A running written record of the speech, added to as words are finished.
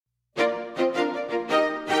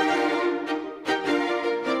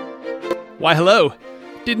Why, hello.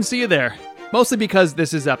 Didn't see you there. Mostly because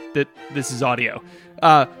this is audio.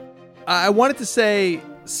 I wanted to say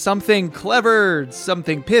something clever,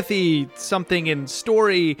 something pithy, something in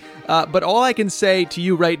story, but all I can say to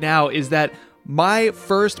you right now is that my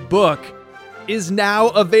first book is now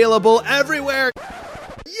available everywhere.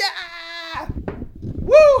 Yeah!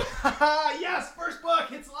 Woo! Yes, first book,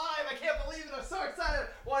 it's live. I can't believe it. I'm so excited.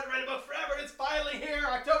 Wanted to write a book forever. It's finally here,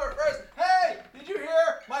 October 1st. Hey, did you hear?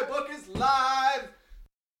 My book is live.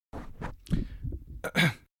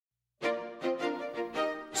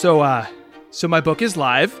 So my book is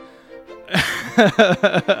live.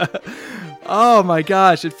 Oh my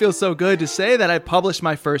gosh, it feels so good to say that I published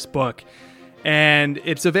my first book. And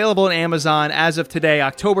it's available on Amazon as of today,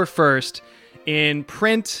 October 1st, in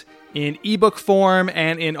print, in ebook form,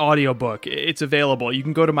 and in audiobook. It's available. You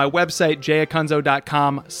can go to my website,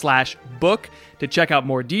 jayacunzo.com/book, to check out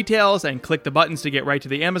more details and click the buttons to get right to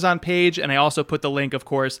the Amazon page. And I also put the link, of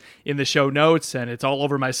course, in the show notes, and it's all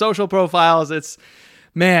over my social profiles.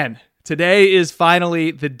 Today is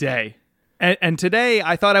finally the day. And today,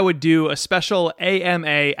 I thought I would do a special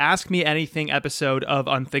AMA, Ask Me Anything episode of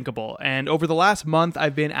Unthinkable. And over the last month,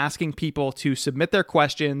 I've been asking people to submit their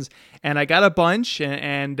questions, and I got a bunch,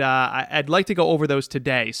 and I'd like to go over those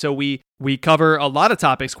today. So we cover a lot of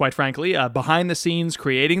topics, quite frankly, behind the scenes,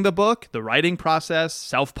 creating the book, the writing process,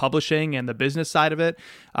 self-publishing, and the business side of it,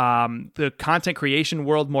 the content creation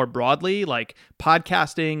world more broadly, like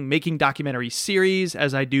podcasting, making documentary series,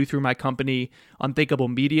 as I do through my company, Unthinkable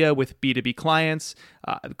Media, with B2B clients,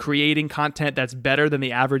 creating content that's better than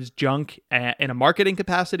the average junk in a marketing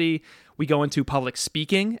capacity. We go into public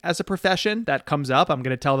speaking as a profession. That comes up. I'm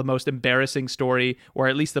going to tell the most embarrassing story, or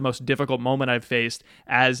at least the most difficult moment I've faced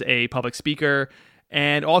as a public speaker.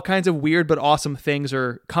 And all kinds of weird but awesome things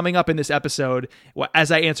are coming up in this episode as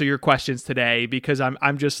I answer your questions today, because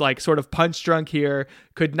I'm just like sort of punch drunk here,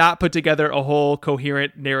 could not put together a whole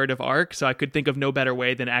coherent narrative arc, so I could think of no better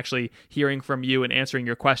way than actually hearing from you and answering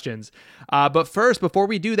your questions. But first, before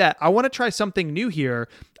we do that, I want to try something new here.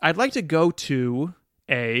 I'd like to go to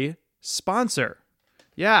sponsor.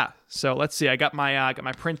 Yeah, so let's see. I got my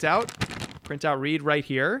printout read right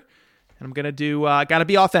here, and I'm gonna do. Got to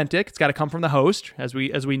be authentic. It's got to come from the host, as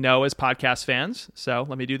we know as podcast fans. So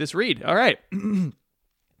let me do this read. All right.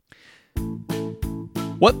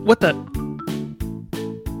 What the?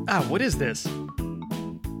 What is this?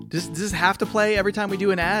 Does this have to play every time we do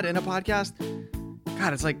an ad in a podcast?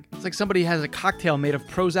 God, it's like somebody has a cocktail made of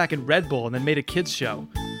Prozac and Red Bull and then made a kids show.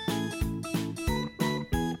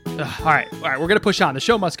 All right, we're going to push on. The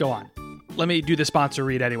show must go on. Let me do the sponsor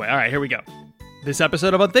read anyway. All right, here we go. This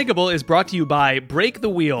episode of Unthinkable is brought to you by Break the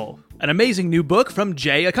Wheel, an amazing new book from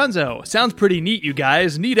Jay Acunzo. Sounds pretty neat, you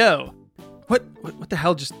guys. Neato. What the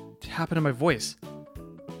hell just happened to my voice?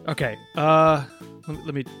 Okay,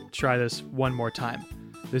 let me try this one more time.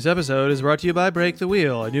 This episode is brought to you by Break the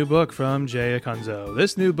Wheel, a new book from Jay Acunzo.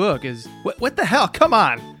 This new book is... What the hell? Come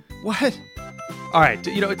on. What? All right,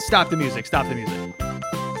 stop the music.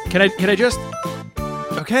 Can I just...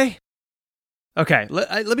 Okay.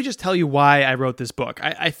 Let me just tell you why I wrote this book.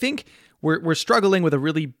 I think we're struggling with a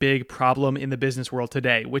really big problem in the business world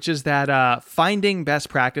today, which is that finding best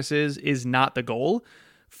practices is not the goal.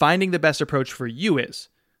 Finding the best approach for you is.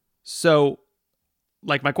 So,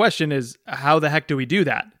 my question is, how the heck do we do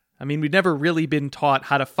that? I mean, we've never really been taught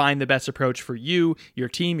how to find the best approach for you, your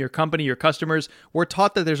team, your company, your customers. We're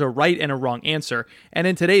taught that there's a right and a wrong answer. And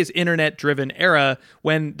in today's internet-driven era,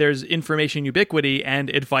 when there's information ubiquity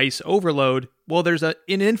and advice overload, well, there's an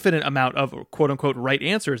infinite amount of quote-unquote right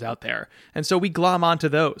answers out there. And so we glom onto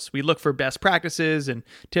those. We look for best practices and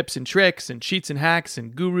tips and tricks and cheats and hacks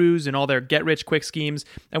and gurus and all their get-rich-quick schemes.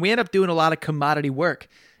 And we end up doing a lot of commodity work.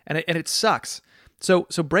 And it sucks. So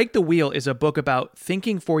Break the Wheel is a book about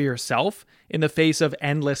thinking for yourself in the face of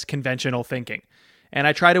endless conventional thinking. And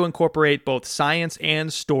I try to incorporate both science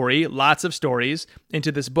and story, lots of stories,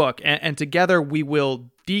 into this book. And together we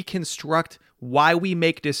will deconstruct why we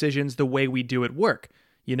make decisions the way we do at work.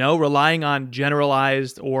 Relying on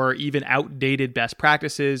generalized or even outdated best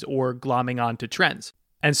practices or glomming onto trends.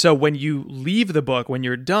 And so when you leave the book, when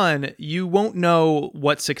you're done, you won't know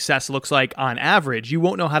what success looks like on average. You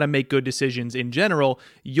won't know how to make good decisions in general.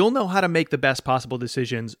 You'll know how to make the best possible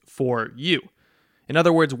decisions for you. In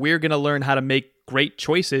other words, we're going to learn how to make great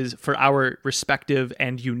choices for our respective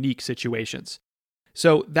and unique situations.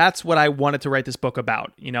 So that's what I wanted to write this book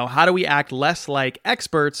about. How do we act less like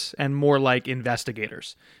experts and more like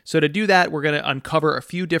investigators? So to do that, we're going to uncover a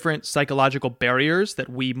few different psychological barriers that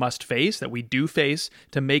we must face, that we do face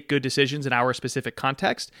to make good decisions in our specific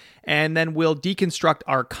context. And then we'll deconstruct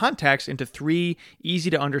our context into 3 easy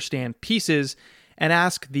to understand pieces and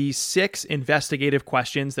ask the 6 investigative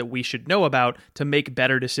questions that we should know about to make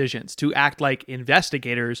better decisions, to act like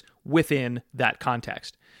investigators within that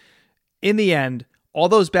context. In the end, all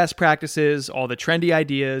those best practices, all the trendy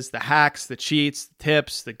ideas, the hacks, the cheats, the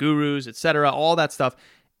tips, the gurus, etc., all that stuff,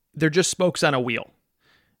 they're just spokes on a wheel.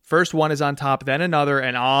 First one is on top, then another,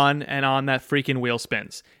 and on that freaking wheel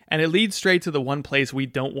spins. And it leads straight to the one place we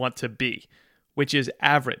don't want to be, which is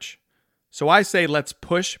average. So I say let's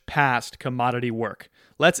push past commodity work.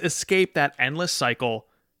 Let's escape that endless cycle,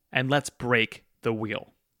 and let's break the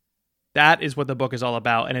wheel. That is what the book is all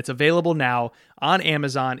about, and it's available now on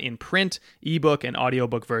Amazon in print, ebook, and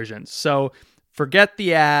audiobook versions. So forget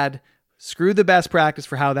the ad, screw the best practice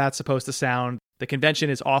for how that's supposed to sound. The convention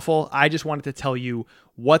is awful. I just wanted to tell you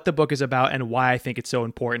what the book is about and why I think it's so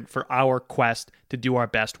important for our quest to do our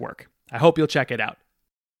best work. I hope you'll check it out.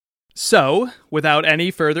 So, without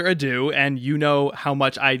any further ado, and you know how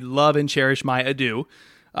much I love and cherish my ado,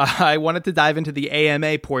 I wanted to dive into the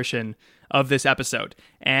AMA portion of this episode.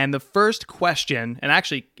 And the first question, and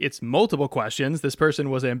actually it's multiple questions, this person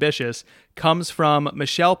was ambitious, comes from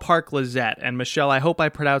Michelle Park-Lizette. And Michelle, I hope I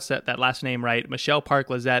pronounced that last name right, Michelle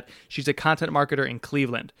Park-Lizette. She's a content marketer in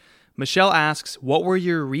Cleveland. Michelle asks, what were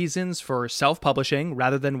your reasons for self-publishing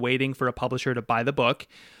rather than waiting for a publisher to buy the book?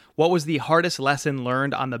 What was the hardest lesson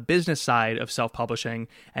learned on the business side of self-publishing?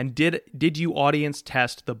 And did you audience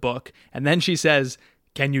test the book? And then she says,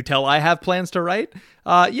 can you tell I have plans to write?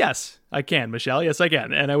 Yes, I can, Michelle. Yes, I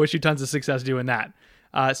can. And I wish you tons of success doing that.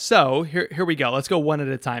 So here we go. Let's go one at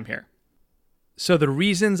a time here. So the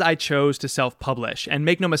reasons I chose to self-publish, and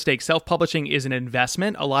make no mistake, self-publishing is an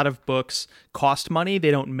investment. A lot of books cost money. They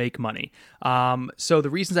don't make money. So the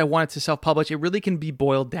reasons I wanted to self-publish, it really can be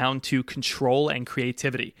boiled down to control and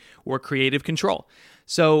creativity, or creative control.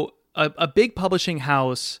 So a big publishing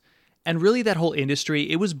house, and really that whole industry,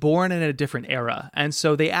 it was born in a different era. And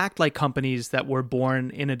so they act like companies that were born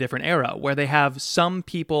in a different era, where they have some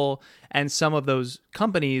people and some of those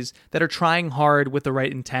companies that are trying hard with the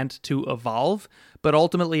right intent to evolve. But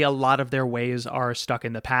ultimately, a lot of their ways are stuck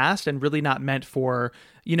in the past and really not meant for,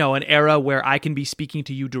 an era where I can be speaking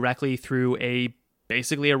to you directly through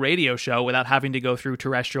basically a radio show without having to go through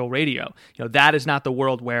terrestrial radio. That is not the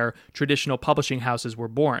world where traditional publishing houses were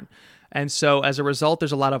born. And so as a result,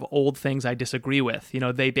 there's a lot of old things I disagree with.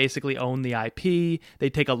 They basically own the IP. They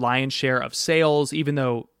take a lion's share of sales, even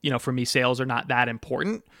though, for me, sales are not that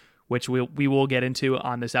important, which we will get into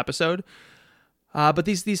on this episode. But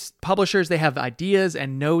these publishers, they have ideas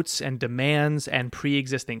and notes and demands and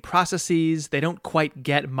pre-existing processes. They don't quite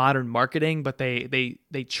get modern marketing, but they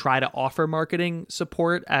try to offer marketing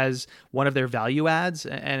support as one of their value adds.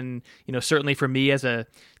 And, certainly for me as a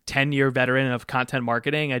 10-year veteran of content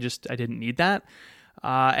marketing, I didn't need that.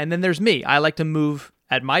 And then there's me. I like to move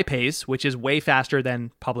at my pace, which is way faster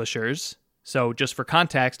than publishers. So just for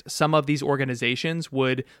context, some of these organizations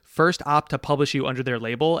would first opt to publish you under their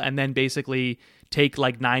label and then basically take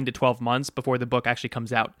like 9 to 12 months before the book actually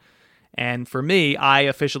comes out. And for me, I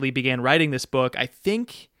officially began writing this book, I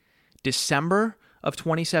think December of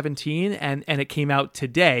 2017, and it came out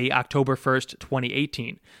today, October 1st,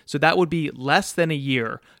 2018. So that would be less than a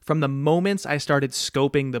year from the moments I started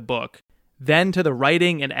scoping the book, then to the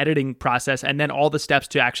writing and editing process, and then all the steps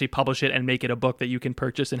to actually publish it and make it a book that you can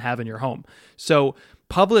purchase and have in your home. So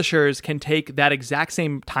publishers can take that exact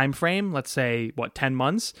same time frame, let's say, 10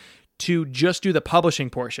 months, to just do the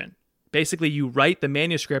publishing portion. Basically, you write the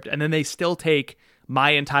manuscript, and then they still take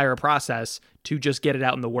my entire process to just get it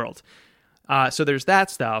out in the world. So there's that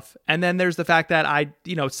stuff. And then there's the fact that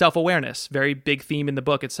self-awareness, very big theme in the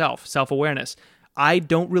book itself, self-awareness. I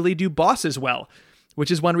don't really do bosses well,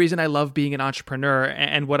 which is one reason I love being an entrepreneur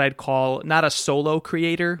and what I'd call not a solo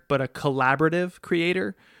creator, but a collaborative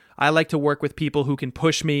creator. I like to work with people who can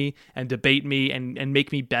push me and debate me and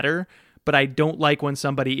make me better. But I don't like when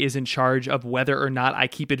somebody is in charge of whether or not I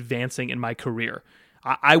keep advancing in my career.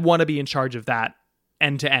 I want to be in charge of that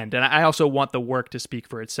end to end. And I also want the work to speak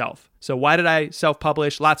for itself. So why did I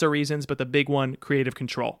self-publish? Lots of reasons, but the big one, creative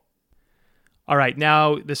control. All right,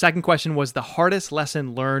 now the second question was the hardest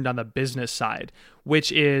lesson learned on the business side,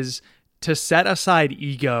 which is to set aside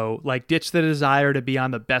ego, like ditch the desire to be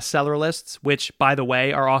on the bestseller lists, which, by the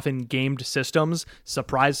way, are often gamed systems,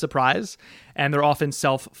 surprise, surprise, and they're often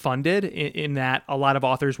self-funded in that a lot of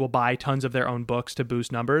authors will buy tons of their own books to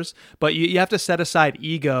boost numbers. But you have to set aside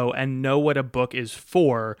ego and know what a book is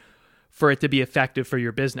for it to be effective for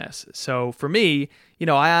your business. So for me,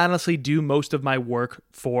 I honestly do most of my work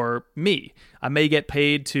for me. I may get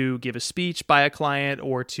paid to give a speech by a client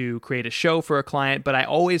or to create a show for a client, but I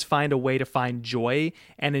always find a way to find joy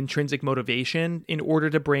and intrinsic motivation in order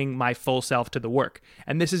to bring my full self to the work.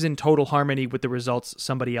 And this is in total harmony with the results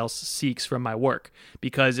somebody else seeks from my work.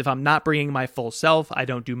 Because if I'm not bringing my full self, I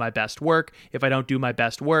don't do my best work. If I don't do my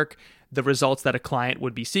best work, the results that a client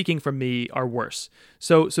would be seeking from me are worse.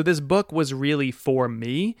 So this book was really for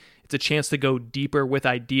me. It's a chance to go deeper with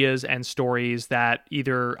ideas and stories that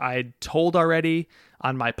either I'd told already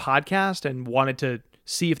on my podcast and wanted to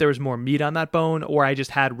see if there was more meat on that bone, or I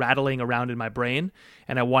just had rattling around in my brain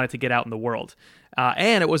and I wanted to get out in the world.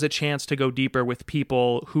 And it was a chance to go deeper with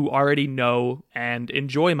people who already know and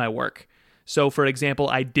enjoy my work. So for example,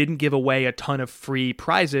 I didn't give away a ton of free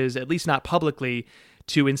prizes, at least not publicly,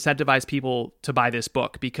 to incentivize people to buy this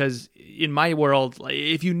book, because in my world,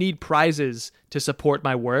 if you need prizes to support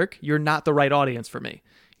my work, you're not the right audience for me.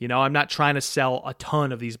 I'm not trying to sell a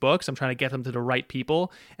ton of these books. I'm trying to get them to the right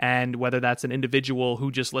people. And whether that's an individual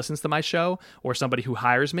who just listens to my show or somebody who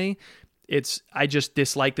hires me, I just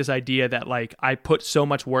dislike this idea that I put so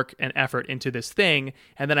much work and effort into this thing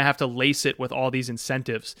and then I have to lace it with all these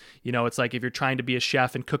incentives. It's like if you're trying to be a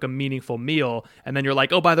chef and cook a meaningful meal and then you're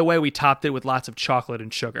like, oh, by the way, we topped it with lots of chocolate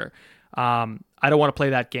and sugar. I don't want to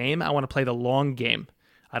play that game. I want to play the long game.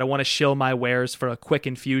 I don't want to shill my wares for a quick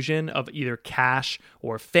infusion of either cash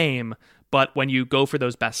or fame. But when you go for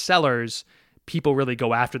those bestsellers, people really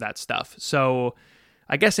go after that stuff. So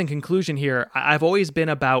I guess in conclusion here, I've always been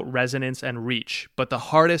about resonance and reach, but the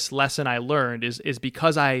hardest lesson I learned is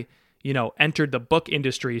because I, entered the book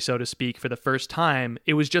industry, so to speak, for the first time.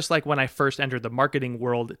 It was just like when I first entered the marketing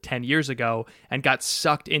world 10 years ago and got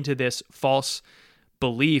sucked into this false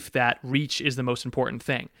belief that reach is the most important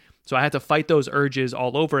thing. So I had to fight those urges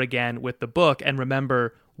all over again with the book and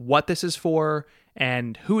remember what this is for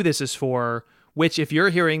and who this is for, which if you're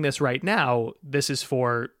hearing this right now, this is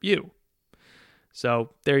for you.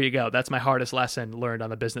 So there you go. That's my hardest lesson learned on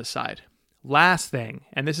the business side. Last thing,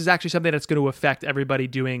 and this is actually something that's going to affect everybody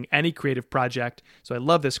doing any creative project. So I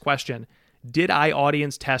love this question. Did I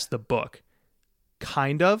audience test the book?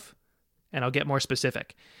 Kind of, and I'll get more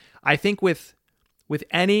specific. I think with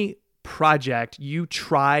any project, you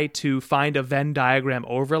try to find a Venn diagram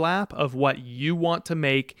overlap of what you want to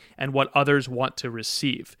make and what others want to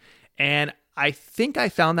receive. And I think I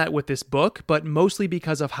found that with this book, but mostly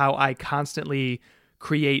because of how I constantly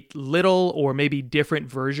create little or maybe different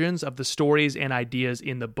versions of the stories and ideas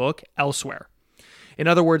in the book elsewhere. In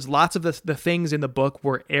other words, lots of the things in the book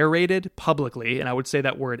were aerated publicly, and I would say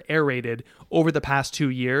that word aerated over the past 2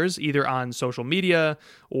 years, either on social media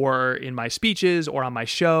or in my speeches or on my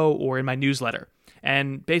show or in my newsletter.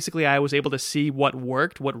 And basically, I was able to see what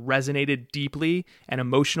worked, what resonated deeply and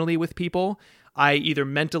emotionally with people. I either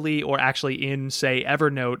mentally or actually in, say,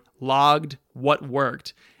 Evernote, logged what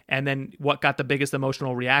worked and then what got the biggest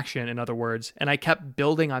emotional reaction, in other words. And I kept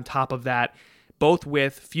building on top of that, both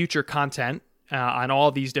with future content on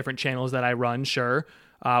all these different channels that I run,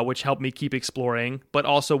 which helped me keep exploring, but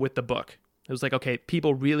also with the book. It was like, okay,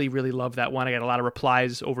 people really, really love that one. I got a lot of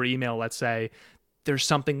replies over email, let's say. There's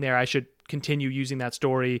something there. I should continue using that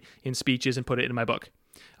story in speeches and put it in my book.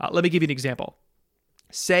 Let me give you an example.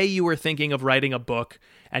 Say you were thinking of writing a book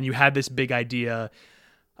and you had this big idea.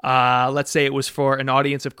 Let's say it was for an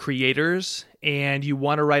audience of creators and you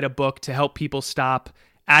want to write a book to help people stop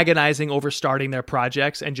agonizing over starting their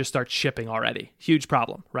projects and just start shipping already. Huge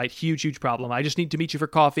problem, right? Huge problem. I just need to meet you for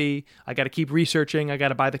coffee. I got to keep researching. I got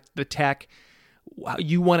to buy the tech.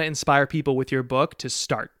 You want to inspire people with your book to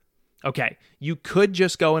start. Okay, you could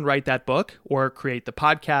just go and write that book or create the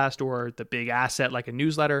podcast or the big asset like a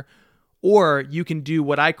newsletter. Or you can do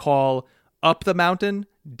what I call up the mountain,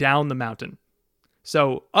 down the mountain.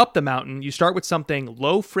 So up the mountain, you start with something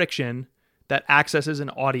low friction that accesses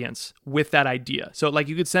an audience with that idea. So like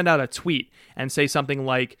you could send out a tweet and say something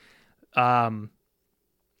like, the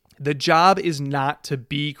job is not to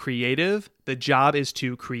be creative. The job is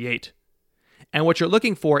to create. And what you're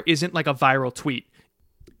looking for isn't like a viral tweet.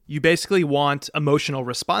 You basically want emotional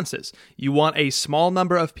responses. You want a small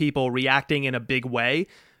number of people reacting in a big way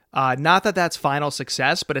Not that that's final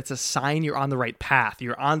success, but it's a sign you're on the right path.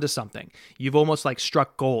 You're onto something. You've almost like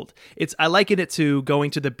struck gold. I liken it to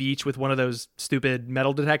going to the beach with one of those stupid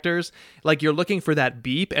metal detectors. Like you're looking for that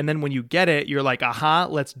beep, and then when you get it, you're like, aha,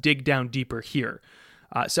 let's dig down deeper here.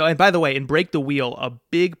 And by the way, in Break the Wheel, a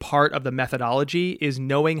big part of the methodology is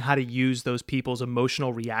knowing how to use those people's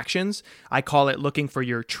emotional reactions. I call it looking for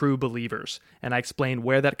your true believers. And I explain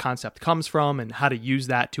where that concept comes from and how to use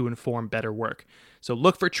that to inform better work. So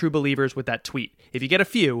look for true believers with that tweet. If you get a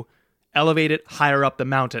few, elevate it higher up the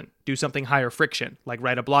mountain. Do something higher friction, like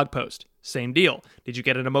write a blog post. Same deal. Did you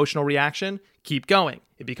get an emotional reaction? Keep going.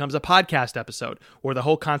 It becomes a podcast episode, or the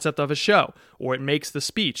whole concept of a show, or it makes the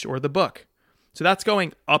speech or the book. So that's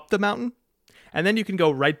going up the mountain, and then you can go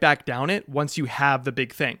right back down it once you have the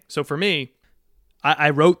big thing. So for me,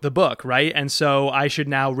 I wrote the book, right? And so I should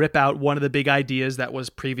now rip out one of the big ideas that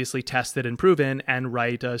was previously tested and proven and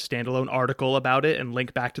write a standalone article about it and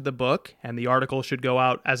link back to the book. And the article should go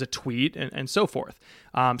out as a tweet and so forth.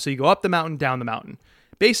 So you go up the mountain, down the mountain.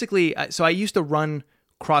 Basically, so I used to run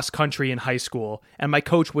cross country in high school, and my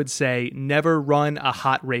coach would say, never run a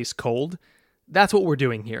hot race cold. That's what we're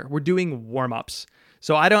doing here. We're doing warm-ups.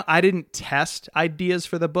 So I didn't test ideas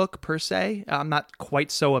for the book per se. I'm not quite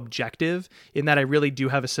so objective in that I really do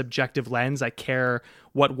have a subjective lens. I care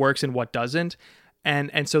what works and what doesn't.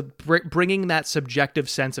 And so bringing that subjective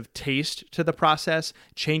sense of taste to the process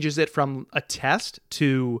changes it from a test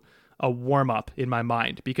to a warm-up in my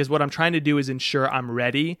mind, because what I'm trying to do is ensure I'm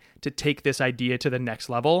ready to take this idea to the next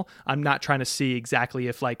level. I'm not trying to see exactly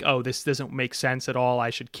if like, oh, this doesn't make sense at all, I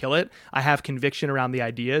should kill it. I have conviction around the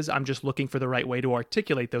ideas. I'm just looking for the right way to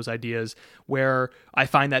articulate those ideas where I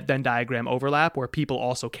find that Venn diagram overlap, where people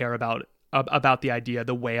also care about the idea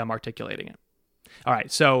the way I'm articulating it. All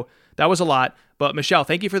right, so that was a lot. But Michelle,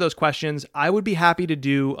 thank you for those questions. I would be happy to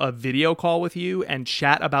do a video call with you and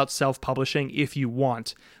chat about self-publishing if you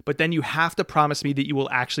want. But then you have to promise me that you will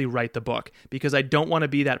actually write the book, because I don't want to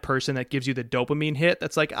be that person that gives you the dopamine hit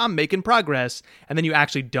that's like, I'm making progress, and then you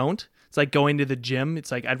actually don't. It's like going to the gym.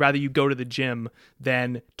 It's like, I'd rather you go to the gym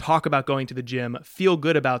than talk about going to the gym, feel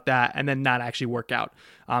good about that, and then not actually work out.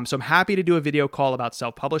 So I'm happy to do a video call about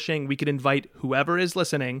self-publishing. We could invite whoever is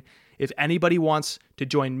listening. If anybody wants to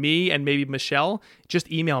join me and maybe Michelle,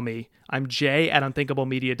 just email me. I'm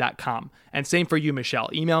jay@unthinkablemedia.com. And same for you, Michelle.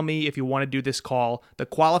 Email me if you want to do this call. The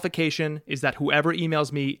qualification is that whoever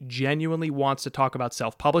emails me genuinely wants to talk about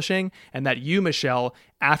self-publishing, and that you, Michelle,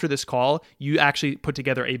 after this call, you actually put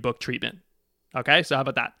together a book treatment. Okay, so how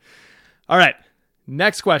about that? All right,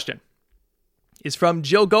 next question is from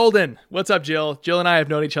Jill Golden. What's up, Jill? Jill and I have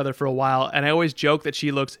known each other for a while, and I always joke that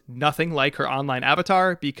she looks nothing like her online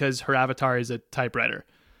avatar because her avatar is a typewriter.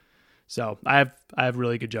 So I have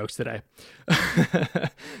really good jokes today.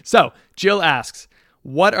 So Jill asks,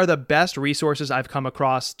 what are the best resources I've come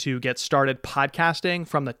across to get started podcasting,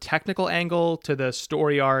 from the technical angle to the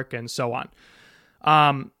story arc and so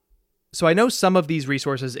on? So I know some of these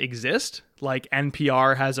resources exist, like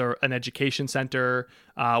NPR has an education center.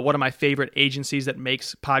 One of my favorite agencies that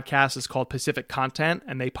makes podcasts is called Pacific Content,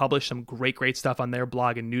 and they publish some great stuff on their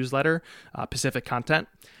blog and newsletter, Pacific Content.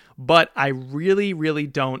 But I really, really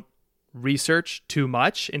don't research too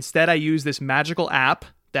much. Instead, I use this magical app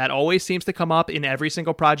that always seems to come up in every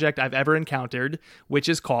single project I've ever encountered, which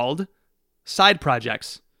is called Side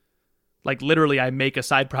Projects. Like literally, I make a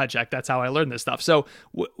side project. That's how I learn this stuff. So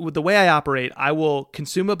with the way I operate, I will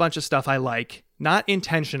consume a bunch of stuff I like, not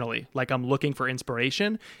intentionally, like I'm looking for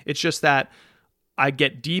inspiration. It's just that I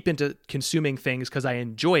get deep into consuming things because I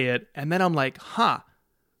enjoy it. And then I'm like,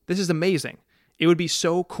 this is amazing. It would be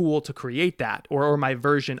so cool to create that or my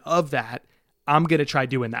version of that. I'm going to try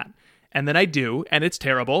doing that. And then I do, and it's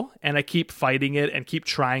terrible, and I keep fighting it and keep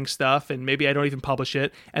trying stuff, and maybe I don't even publish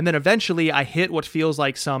it. And then eventually I hit what feels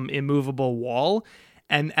like some immovable wall.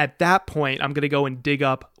 And at that point, I'm going to go and dig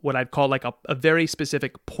up what I'd call like a very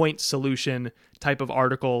specific point solution type of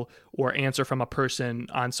article or answer from a person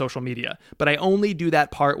on social media. But I only do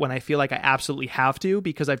that part when I feel like I absolutely have to,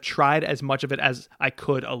 because I've tried as much of it as I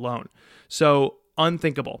could alone. So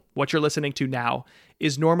Unthinkable, what you're listening to now,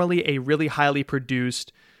 is normally a really highly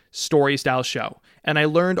produced story style show. And I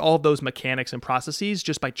learned all of those mechanics and processes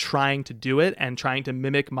just by trying to do it and trying to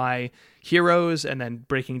mimic my heroes and then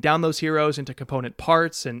breaking down those heroes into component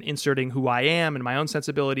parts and inserting who I am and my own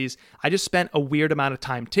sensibilities. I just spent a weird amount of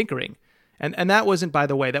time tinkering. And that wasn't, by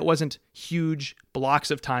the way, that wasn't huge blocks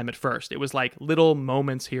of time at first. It was like little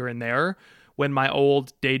moments here and there when my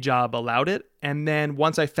old day job allowed it. And then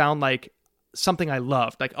once I found like something I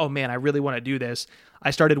loved. Like, oh man, I really want to do this.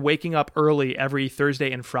 I started waking up early every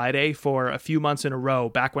Thursday and Friday for a few months in a row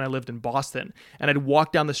back when I lived in Boston. And I'd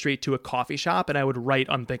walk down the street to a coffee shop and I would write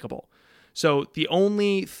Unthinkable. So the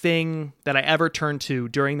only thing that I ever turned to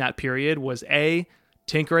during that period was A,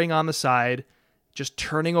 tinkering on the side, just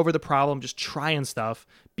turning over the problem, just trying stuff,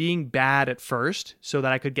 being bad at first so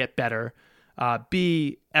that I could get better.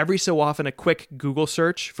 B, every so often a quick Google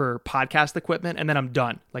search for podcast equipment, and then I'm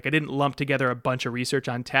done. Like, I didn't lump together a bunch of research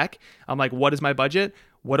on tech. I'm like, what is my budget?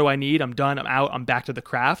 What do I need? I'm done. I'm out. I'm back to the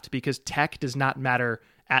craft, because tech does not matter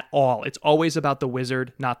at all. It's always about the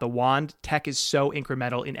wizard, not the wand. Tech is so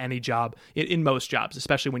incremental in any job, in most jobs,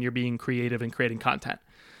 especially when you're being creative and creating content.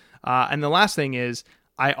 And the last thing is,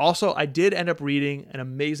 I did end up reading an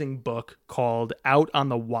amazing book called Out on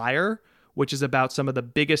the Wire, which is about some of the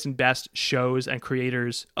biggest and best shows and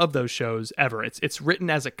creators of those shows ever. It's written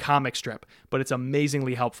as a comic strip, but it's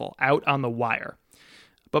amazingly helpful. Out on the Wire.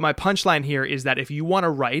 But my punchline here is that if you want to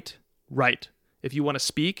write. If you want to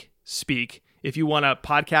speak. If you want to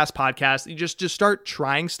podcast. You just start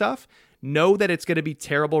trying stuff. Know that it's going to be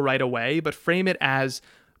terrible right away, but frame it as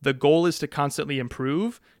the goal is to constantly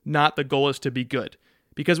improve, not the goal is to be good.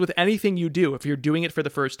 Because with anything you do, if you're doing it for the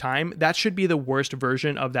first time, that should be the worst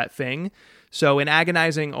version of that thing. So in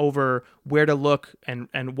agonizing over where to look and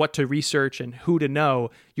what to research and who to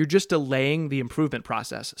know, you're just delaying the improvement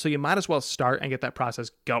process. So you might as well start and get that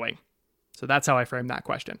process going. So that's how I frame that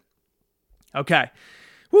question. Okay.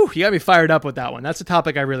 Whew, you got me fired up with that one. That's a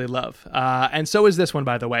topic I really love. And so is this one,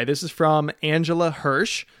 by the way. This is from Angela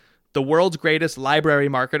Hirsch, the world's greatest library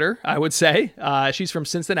marketer, I would say. She's from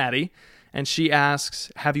Cincinnati. And she asks,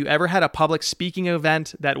 have you ever had a public speaking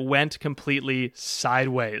event that went completely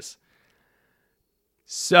sideways?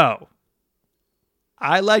 So,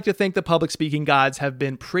 I like to think the public speaking gods have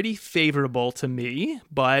been pretty favorable to me,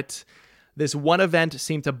 but this one event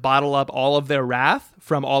seemed to bottle up all of their wrath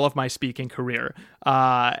from all of my speaking career.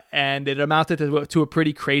 And it amounted to a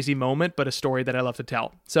pretty crazy moment, but a story that I love to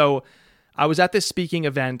tell. So, I was at this speaking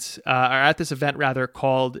event,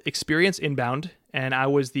 called Experience Inbound, and I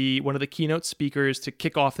was one of the keynote speakers to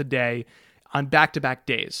kick off the day on back-to-back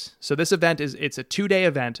days. So this event it's a 2-day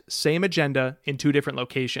event, same agenda in 2 different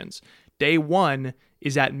locations. Day 1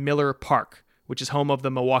 is at Miller Park, which is home of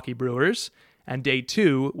the Milwaukee Brewers, and day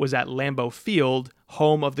 2 was at Lambeau Field,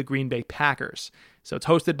 home of the Green Bay Packers. So it's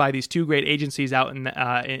hosted by these 2 great agencies out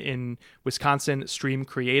in Wisconsin, Stream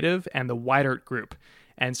Creative and the White Group.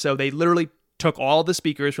 And so they literally took all the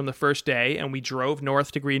speakers from the first day and we drove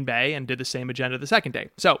north to Green Bay and did the same agenda the second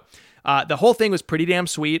day. So the whole thing was pretty damn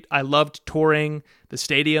sweet. I loved touring the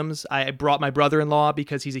stadiums. I brought my brother-in-law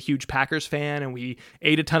because he's a huge Packers fan, and we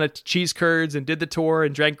ate a ton of cheese curds and did the tour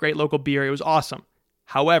and drank great local beer. It was awesome.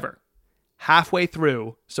 However, halfway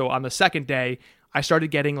through, so on the second day, I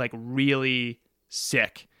started getting like really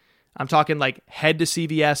sick. I'm talking like head to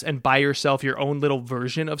CVS and buy yourself your own little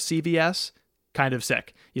version of CVS kind of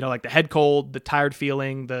sick. You know, like the head cold, the tired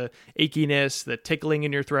feeling, the achiness, the tickling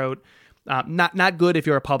in your throat. Not good if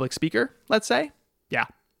you're a public speaker, let's say. Yeah.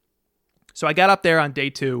 So I got up there on day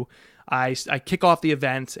 2. I kick off the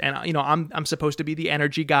event, and you know, I'm supposed to be the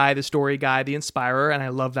energy guy, the story guy, the inspirer, and I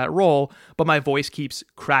love that role, but my voice keeps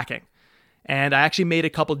cracking. And I actually made a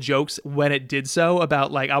couple jokes when it did so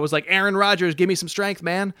about I was like, Aaron Rodgers, give me some strength,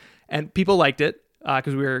 man. And people liked it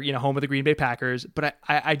because we were, home of the Green Bay Packers. But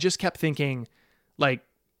I just kept thinking,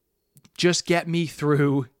 just get me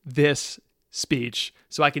through this speech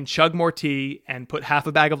so I can chug more tea and put half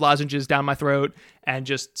a bag of lozenges down my throat and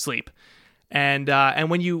just sleep. And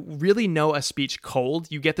when you really know a speech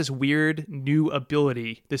cold, you get this weird new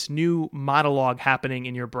ability, this new monologue happening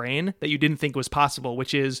in your brain that you didn't think was possible,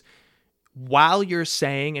 which is while you're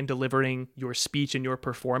saying and delivering your speech and your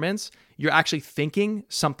performance, you're actually thinking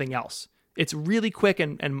something else. It's really quick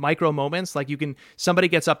and micro moments. Like somebody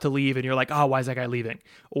gets up to leave and you're like, oh, why is that guy leaving?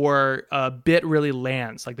 Or a bit really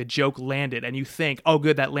lands, like the joke landed and you think, oh,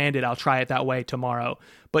 good, that landed. I'll try it that way tomorrow.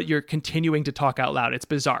 But you're continuing to talk out loud. It's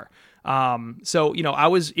bizarre. So, I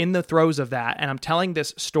was in the throes of that and I'm telling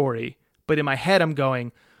this story, but in my head, I'm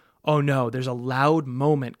going, oh no, there's a loud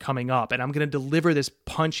moment coming up and I'm going to deliver this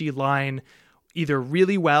punchy line either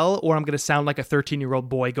really well or I'm going to sound like a 13-year-old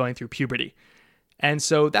boy going through puberty. And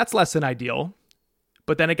so that's less than ideal,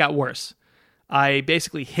 but then it got worse. I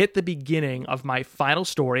basically hit the beginning of my final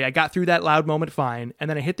story. I got through that loud moment fine, and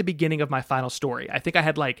then I hit the beginning of my final story. I think I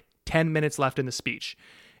had 10 minutes left in the speech.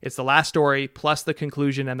 It's the last story plus the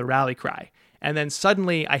conclusion and the rally cry. And then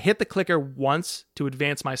suddenly I hit the clicker once to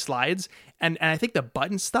advance my slides, and I think the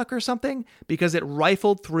button stuck or something because it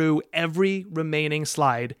rifled through every remaining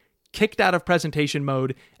slide kicked out of presentation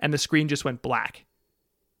mode and the screen just went black.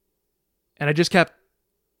 And I just kept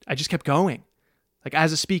going, like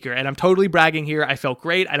as a speaker. And I'm totally bragging here. I felt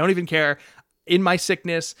great. I don't even care. In my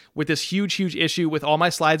sickness, with this huge issue with all my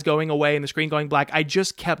slides going away and the screen going black, I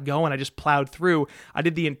just kept going. I just plowed through. I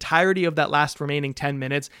did the entirety of that last remaining 10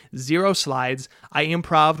 minutes, 0 slides. I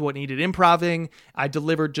improv'd what needed improving. I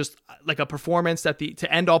delivered just like a performance to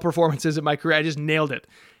end all performances in my career. I just nailed it.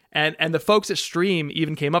 And the folks at Stream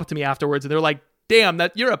even came up to me afterwards and they're like, damn,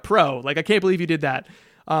 that you're a pro. Like, I can't believe you did that.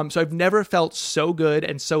 So I've never felt so good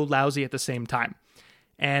and so lousy at the same time.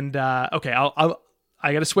 And okay,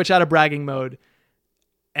 I got to switch out of bragging mode.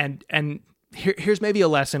 And here's maybe a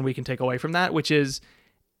lesson we can take away from that, which is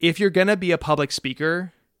if you're going to be a public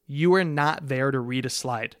speaker, you are not there to read a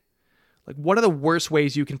slide. Like, one of the worst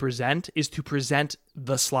ways you can present is to present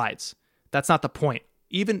the slides. That's not the point.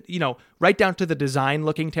 Even, right down to the design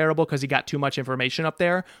looking terrible because you got too much information up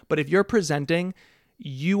there. But if you're presenting,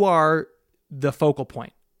 you are the focal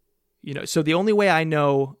point. So the only way I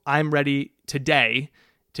know I'm ready today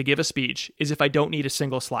to give a speech is if I don't need a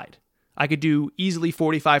single slide. I could do easily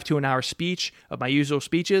 45 to an hour speech of my usual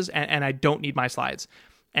speeches, and I don't need my slides.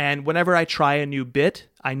 And whenever I try a new bit,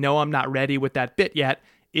 I know I'm not ready with that bit yet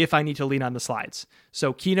if I need to lean on the slides.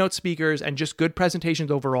 So keynote speakers and just good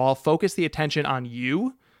presentations overall focus the attention on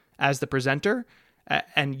you as the presenter,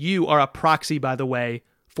 and you are a proxy, by the way,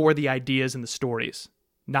 for the ideas and the stories,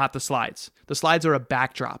 not the slides. The slides are a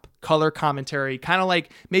backdrop, color commentary, kind of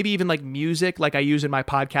like maybe even like music, like I use in my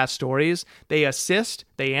podcast stories. They assist,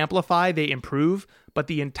 they amplify, they improve, but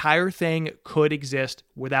the entire thing could exist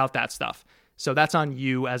without that stuff. So that's on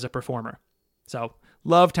you as a performer. So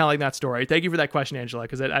love telling that story. Thank you for that question, Angela,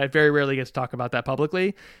 because I very rarely get to talk about that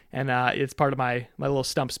publicly, and it's part of my little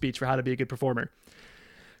stump speech for how to be a good performer.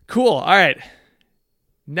 Cool. All right.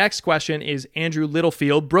 Next question is Andrew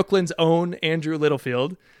Littlefield, Brooklyn's own Andrew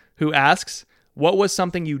Littlefield, who asks, what was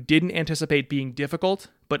something you didn't anticipate being difficult,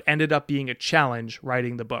 but ended up being a challenge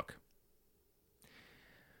writing the book?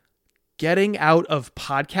 Getting out of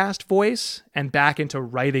podcast voice and back into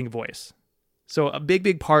writing voice. So a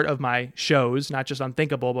big part of my shows, not just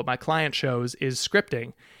Unthinkable, but my client shows, is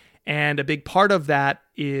scripting. And a big part of that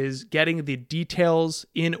is getting the details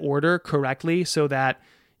in order correctly so that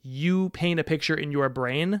you paint a picture in your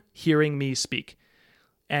brain hearing me speak.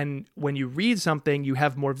 And when you read something, you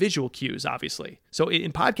have more visual cues, obviously. So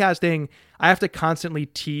in podcasting, I have to constantly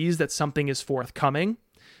tease that something is forthcoming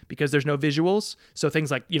because there's no visuals. So things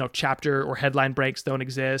like, chapter or headline breaks don't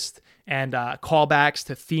exist, and callbacks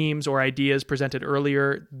to themes or ideas presented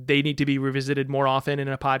earlier, they need to be revisited more often in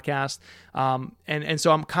a podcast. And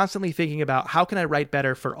so I'm constantly thinking about how can I write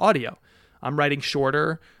better for audio? I'm writing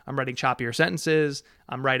shorter, I'm writing choppier sentences,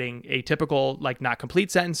 I'm writing atypical, like not complete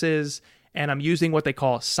sentences, and I'm using what they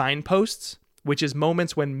call signposts, which is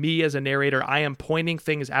moments when me as a narrator, I am pointing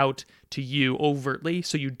things out to you overtly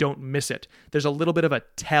so you don't miss it. There's a little bit of a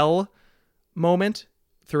tell moment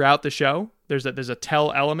throughout the show. There's a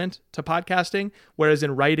tell element to podcasting, whereas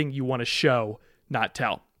in writing, you want to show, not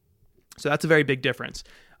tell. So that's a very big difference.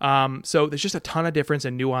 So there's just a ton of difference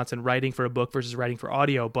and nuance in writing for a book versus writing for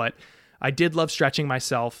audio, but I did love stretching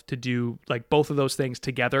myself to do like both of those things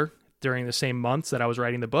together during the same months that I was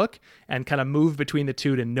writing the book, and kind of move between the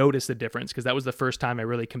two to notice the difference, because that was the first time I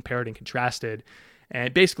really compared and contrasted.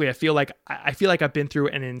 And basically, I feel like I've been through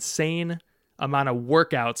an insane amount of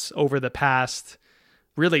workouts over the past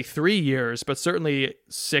really 3 years, but certainly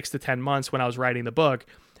 6 to 10 months when I was writing the book.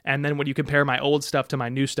 And then when you compare my old stuff to my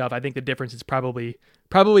new stuff, I think the difference is probably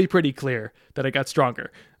pretty clear that I got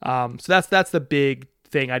stronger. So that's the big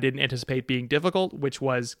thing I didn't anticipate being difficult, which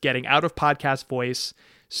was getting out of podcast voice,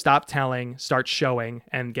 stop telling, start showing,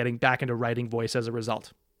 and getting back into writing voice as a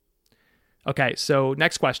result. Okay, so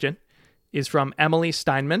next question is from Emily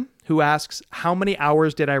Steinman, who asks, how many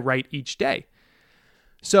hours did I write each day?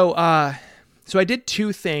 So I did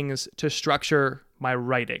 2 things to structure my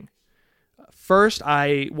writing. First,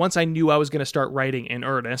 once I knew I was going to start writing in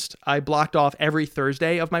earnest, I blocked off every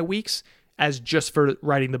Thursday of my weeks as just for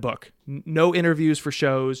writing the book. No interviews for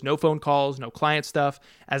shows, no phone calls, no client stuff,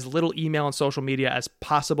 as little email and social media as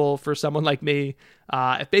possible for someone like me.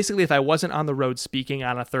 Basically, if I wasn't on the road speaking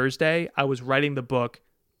on a Thursday, I was writing the book,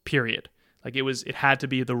 period. Like it had to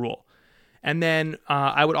be the rule. And then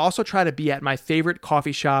I would also try to be at my favorite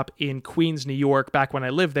coffee shop in Queens, New York, back when I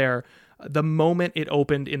lived there, the moment it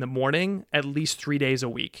opened in the morning, at least 3 days a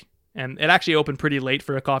week. And it actually opened pretty late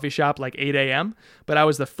for a coffee shop, like 8 a.m., but I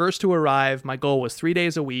was the first to arrive. My goal was 3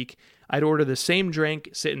 days a week. I'd order the same drink,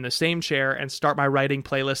 sit in the same chair, and start my writing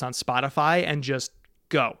playlist on Spotify and just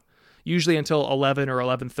go. usually until 11 or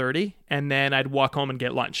 11:30, and then I'd walk home and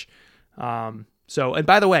get lunch. And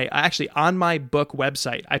by the way, actually on my book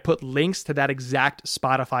website, I put links to that exact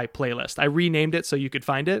Spotify playlist. I renamed it so you could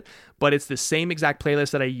find it, but it's the same exact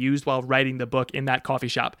playlist that I used while writing the book in that coffee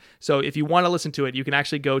shop. So if you want to listen to it, you can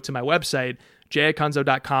actually go to my website,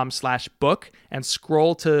 jayacunzo.com/book, and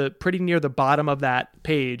scroll to pretty near the bottom of that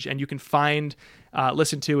page, and you can find,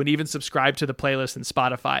 listen to, and even subscribe to the playlist in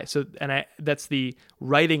Spotify. That's the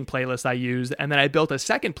writing playlist I used. And then I built a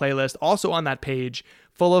second playlist also on that page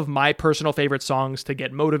full of my personal favorite songs to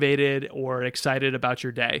get motivated or excited about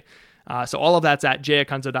your day. So all of that's at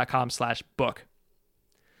jayacunzo.com/book.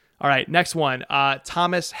 All right, next one.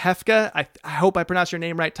 Thomas Hefke. I hope I pronounced your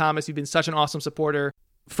name right, Thomas. You've been such an awesome supporter,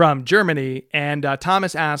 from Germany. And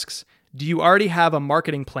Thomas asks, do you already have a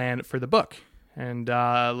marketing plan for the book? And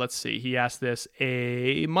let's see, he asked this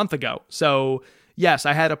a month ago. So yes,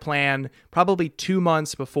 I had a plan probably 2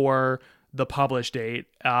 months before the publish date,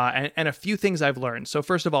 and a few things I've learned. So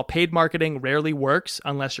first of all, paid marketing rarely works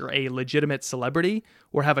unless you're a legitimate celebrity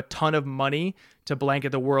or have a ton of money to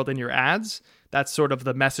blanket the world in your ads. That's sort of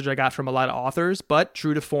the message I got from a lot of authors, but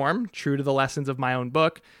true to form, true to the lessons of my own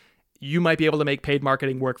book, you might be able to make paid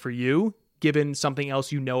marketing work for you, given something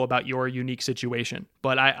else you know about your unique situation.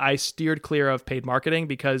 But I steered clear of paid marketing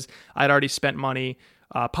because I'd already spent money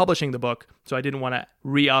publishing the book, so I didn't want to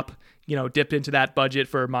re-up, dip into that budget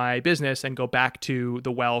for my business and go back to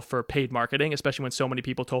the well for paid marketing, especially when so many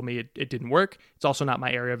people told me it didn't work. It's also not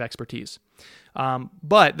my area of expertise.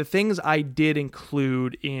 But the things I did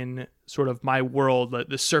include in sort of my world,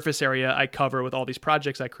 the surface area I cover with all these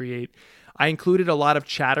projects I create, I included a lot of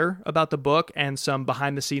chatter about the book and some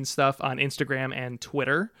behind the scenes stuff on Instagram and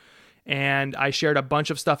Twitter. And I shared a bunch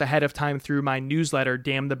of stuff ahead of time through my newsletter,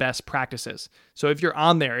 Damn the Best Practices. So if you're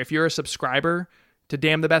on there, if you're a subscriber to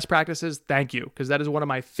Damn the Best Practices, thank you, because that is one of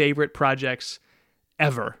my favorite projects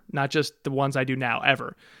ever, not just the ones I do now,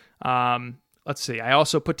 ever. Let's see. I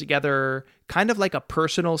also put together kind of like a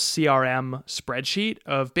personal CRM spreadsheet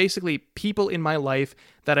of basically people in my life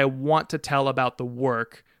that I want to tell about the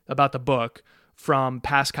book, from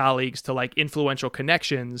past colleagues to like influential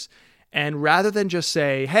connections. And rather than just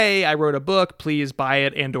say, hey, I wrote a book, please buy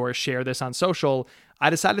it and or share this on social, I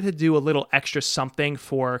decided to do a little extra something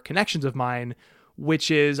for connections of mine,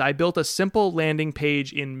 which is I built a simple landing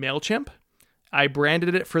page in MailChimp. I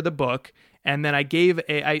branded it for the book, and then I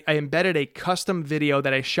embedded a custom video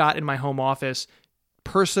that I shot in my home office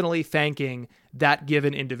personally thanking that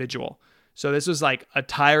given individual. So this was like a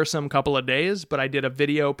tiresome couple of days, but I did a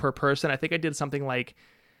video per person. I think I did something like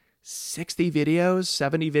 60 videos,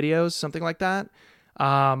 70 videos, something like that.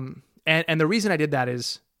 And the reason I did that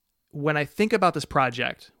is when I think about this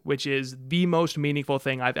project, which is the most meaningful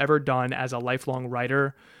thing I've ever done as a lifelong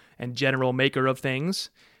writer and general maker of things,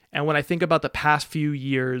 and when I think about the past few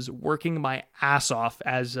years working my ass off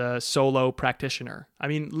as a solo practitioner, I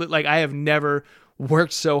mean, like I have never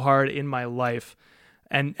worked so hard in my life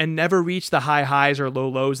and never reached the high highs or low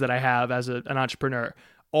lows that I have as an entrepreneur.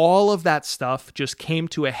 All of that stuff just came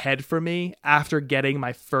to a head for me after getting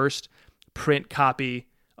my first print copy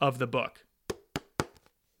of the book.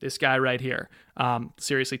 This guy right here,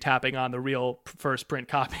 seriously tapping on the real first print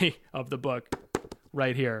copy of the book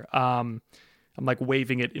right here. I'm like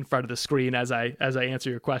waving it in front of the screen as I answer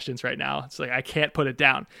your questions right now. It's like I can't put it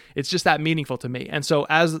down. It's just that meaningful to me. And so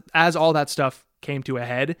as all that stuff came to a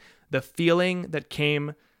head, the feeling that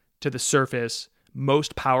came to the surface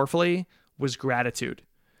most powerfully was gratitude.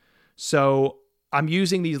 So I'm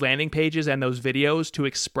using these landing pages and those videos to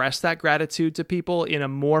express that gratitude to people in a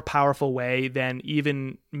more powerful way than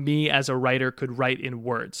even me as a writer could write in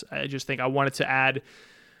words. I just think I wanted to add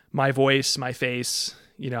my voice, my face,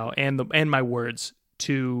 and my words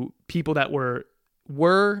to people that were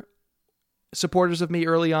supporters of me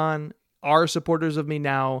early on, are supporters of me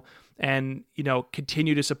now, and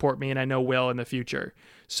continue to support me, and I know will in the future.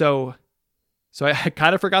 So I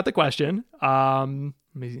kind of forgot the question.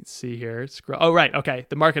 Let me see here. Oh, right. Okay.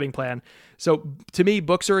 The marketing plan. So to me,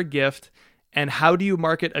 books are a gift. And how do you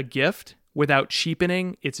market a gift without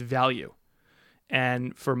cheapening its value?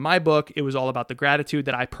 And for my book, it was all about the gratitude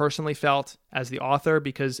that I personally felt as the author,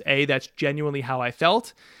 because A, that's genuinely how I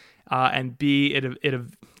felt. And B, it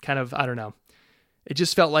kind of, I don't know. It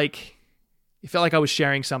just felt like I was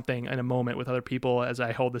sharing something in a moment with other people as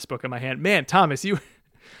I hold this book in my hand. Man, Thomas, you're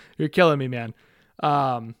killing me, man.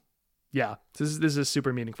 Yeah, this is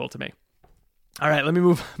super meaningful to me. All right, let me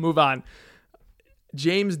move on.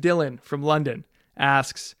 James Dillon from London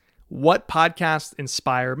asks, what podcasts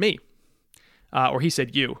inspire me? Or he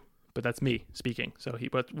said you, but that's me speaking. So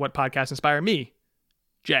what podcasts inspire me?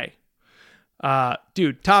 Jay.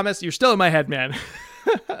 Dude, Thomas, you're still in my head, man.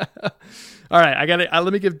 All right,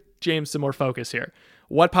 let me give James some more focus here.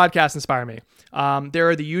 What podcasts inspire me? There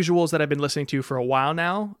are the usuals that I've been listening to for a while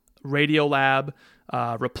now, Radiolab,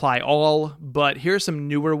 Reply All, but here's some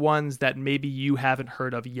newer ones that maybe you haven't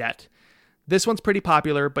heard of yet. This one's pretty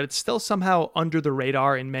popular, but it's still somehow under the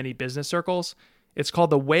radar in many business circles. It's called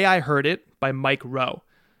The Way I Heard It by Mike Rowe.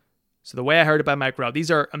 So The Way I Heard It by Mike Rowe.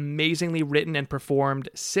 These are amazingly written and performed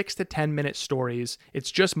 6 to 10 minute stories.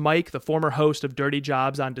 It's just Mike, the former host of Dirty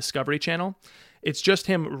Jobs on Discovery Channel. It's just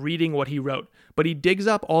him reading what he wrote, but he digs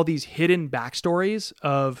up all these hidden backstories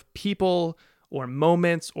of people or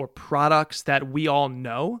moments or products that we all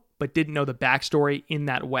know, but didn't know the backstory in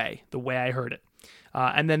that way, the way I heard it.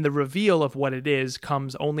 And then the reveal of what it is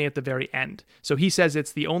comes only at the very end. So he says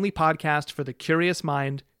it's the only podcast for the curious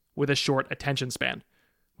mind with a short attention span,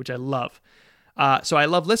 which I love. So I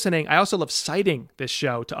love listening. I also love citing this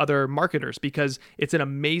show to other marketers because it's an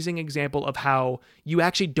amazing example of how you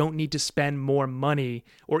actually don't need to spend more money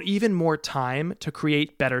or even more time to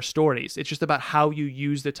create better stories. It's just about how you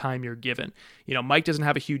use the time you're given. You know, Mike doesn't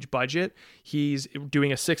have a huge budget. He's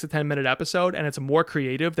doing a 6 to 10 minute episode, and it's more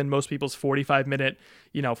creative than most people's 45-minute,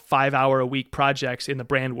 5-hour a week projects in the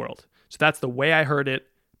brand world. So that's The Way I Heard It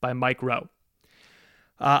by Mike Rowe.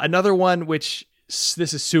 Another one, which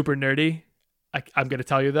this is super nerdy. I'm going to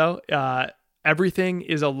tell you though, Everything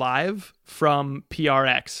is Alive from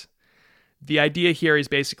PRX. The idea here is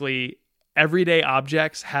basically everyday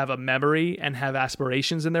objects have a memory and have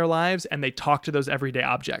aspirations in their lives, and they talk to those everyday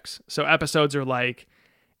objects. So episodes are like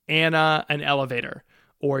Anna, an elevator,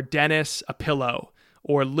 or Dennis, a pillow,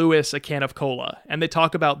 or Lewis, a can of cola. And they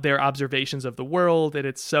talk about their observations of the world, and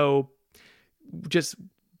it's so just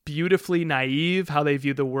beautifully naive how they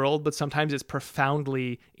view the world, but sometimes it's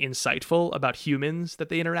profoundly insightful about humans that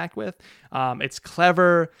they interact with. It's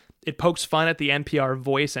clever. It pokes fun at the NPR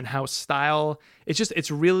voice and house style. It's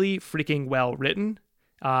really freaking well written,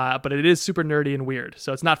 but it is super nerdy and weird,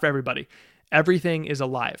 so it's not for everybody. Everything is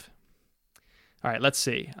Alive. All right, let's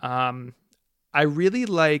see. I really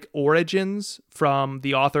like Origins from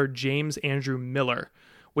the author James Andrew Miller,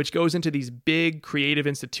 which goes into these big creative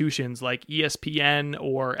institutions like ESPN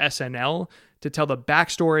or SNL to tell the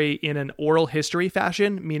backstory in an oral history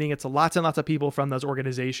fashion, meaning it's lots and lots of people from those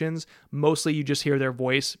organizations. Mostly you just hear their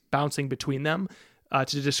voice bouncing between them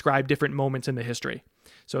to describe different moments in the history.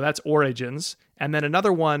 So that's Origins. And then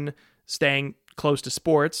another one staying close to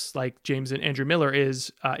sports, like James and Andrew Miller,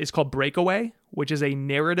 is called Breakaway, which is a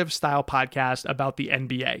narrative style podcast about the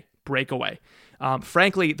NBA. Breakaway.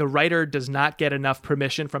 Frankly, the writer does not get enough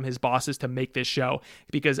permission from his bosses to make this show,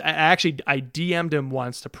 because I DM'd him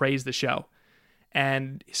once to praise the show.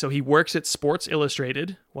 And so he works at Sports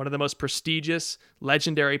Illustrated, one of the most prestigious,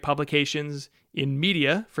 legendary publications in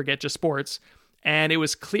media, forget just sports. And it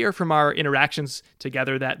was clear from our interactions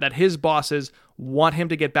together that his bosses want him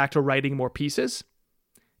to get back to writing more pieces,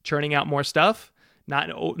 churning out more stuff, not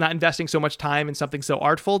investing so much time in something so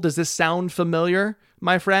artful. Does this sound familiar,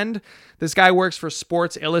 my friend? This guy works for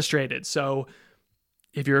Sports Illustrated. So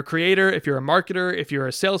if you're a creator, if you're a marketer, if you're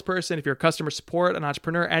a salesperson, if you're a customer support, an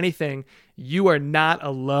entrepreneur, anything, you are not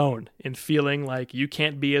alone in feeling like you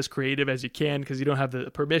can't be as creative as you can because you don't have the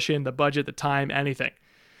permission, the budget, the time, anything.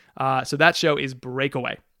 So that show is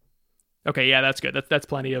Breakaway. Okay, yeah, that's good. That's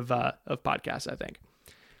plenty of podcasts, I think.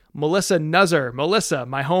 Melissa Nuzzer,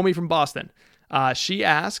 my homie from Boston. She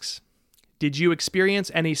asks, did you experience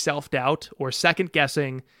any self-doubt or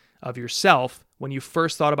second-guessing of yourself when you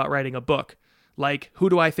first thought about writing a book? Like, who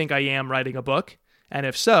do I think I am writing a book? And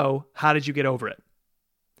if so, how did you get over it?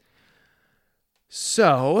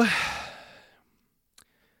 So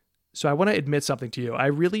I want to admit something to you. I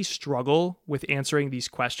really struggle with answering these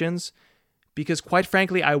questions because, quite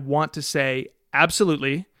frankly, I want to say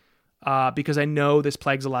absolutely, because I know this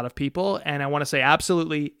plagues a lot of people, and I want to say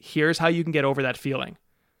absolutely, here's how you can get over that feeling.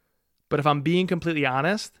 But if I'm being completely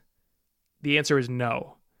honest, the answer is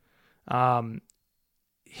no.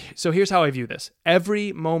 So here's how I view this.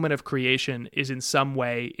 Every moment of creation is in some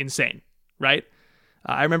way insane, right?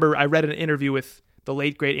 I remember I read an interview with the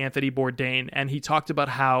late, great Anthony Bourdain, and he talked about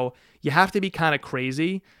how you have to be kind of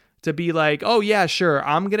crazy to be like, oh yeah, sure,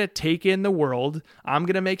 I'm going to take in the world, I'm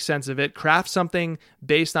going to make sense of it, craft something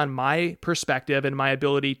based on my perspective and my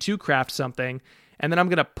ability to craft something, and then I'm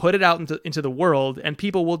going to put it out into the world, and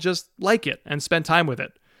people will just like it and spend time with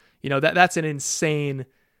it. You know, that's an insane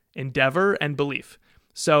endeavor and belief.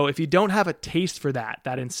 So if you don't have a taste for that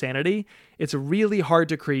insanity, it's really hard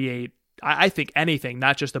to create, I think, anything,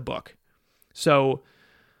 not just a book. So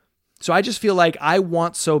So I just feel like I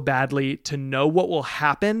want so badly to know what will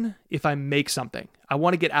happen if I make something. I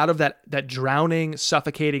want to get out of that drowning,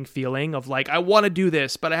 suffocating feeling of like, I want to do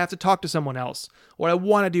this, but I have to talk to someone else. Or I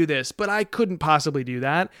want to do this, but I couldn't possibly do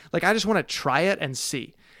that. Like, I just want to try it and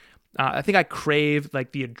see. I think I crave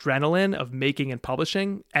like the adrenaline of making and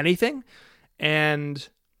publishing anything. And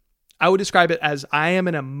I would describe it as I am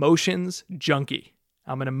an emotions junkie.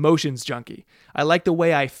 I'm an emotions junkie. I like the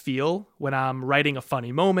way I feel when I'm writing a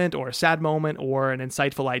funny moment or a sad moment or an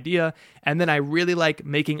insightful idea. And then I really like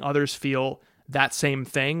making others feel that same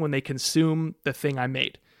thing when they consume the thing I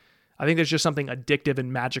made. I think there's just something addictive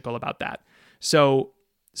and magical about that. So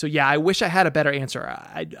yeah, I wish I had a better answer.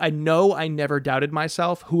 I know I never doubted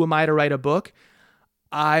myself. Who am I to write a book?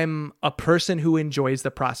 I'm a person who enjoys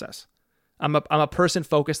the process. I'm a person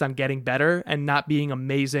focused on getting better and not being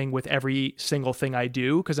amazing with every single thing I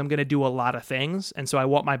do, because I'm going to do a lot of things. And so I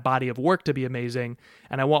want my body of work to be amazing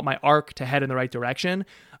and I want my arc to head in the right direction.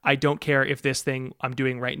 I don't care if this thing I'm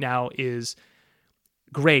doing right now is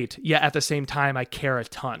great, yet at the same time, I care a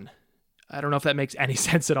ton. I don't know if that makes any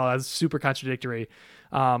sense at all. That's super contradictory.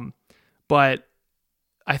 But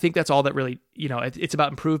I think that's all that really, it's about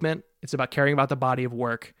improvement. It's about caring about the body of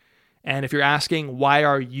work. And if you're asking, why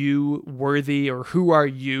are you worthy or who are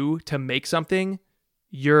you to make something?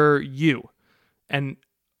 You're you. And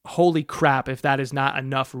holy crap, if that is not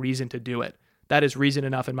enough reason to do it. That is reason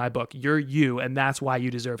enough in my book. You're you, and that's why you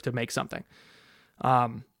deserve to make something.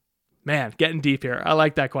 Man, getting deep here. I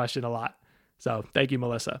like that question a lot. So thank you,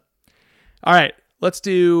 Melissa. All right, let's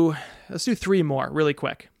do 3 more really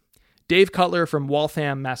quick. Dave Cutler from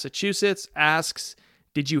Waltham, Massachusetts asks,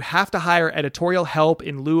 did you have to hire editorial help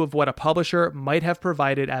in lieu of what a publisher might have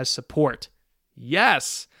provided as support?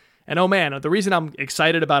 Yes. And oh man, the reason I'm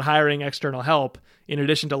excited about hiring external help, in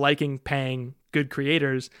addition to paying good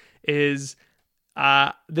creators, is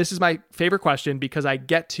this is my favorite question because I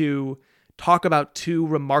get to talk about 2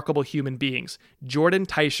 remarkable human beings, Jordan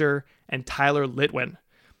Teicher and Tyler Litwin.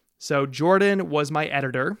 So Jordan was my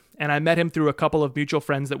editor, and I met him through a couple of mutual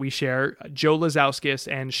friends that we share, Joe Lazowskis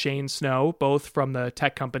and Shane Snow, both from the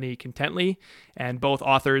tech company Contently, and both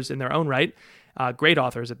authors in their own right, great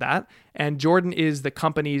authors at that. And Jordan is the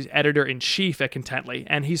company's editor-in-chief at Contently,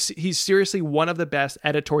 and he's seriously one of the best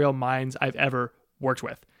editorial minds I've ever worked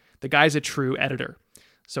with. The guy's a true editor.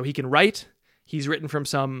 So he can write. He's written for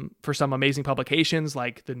some amazing publications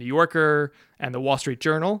like The New Yorker and The Wall Street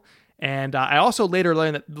Journal. And I also later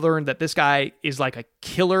learned that this guy is like a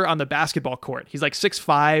killer on the basketball court. He's like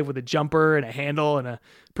 6'5" with a jumper and a handle and a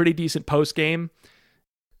pretty decent post game.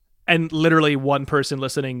 And literally one person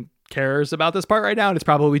listening cares about this part right now, and it's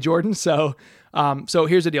probably Jordan. So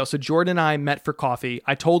here's the deal. So Jordan and I met for coffee.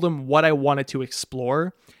 I told him what I wanted to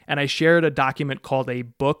explore, and I shared a document called a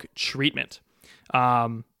book treatment.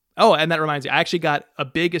 And that reminds me, I actually got a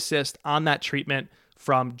big assist on that treatment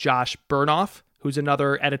from Josh Burnoff, who's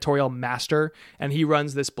another editorial master, and he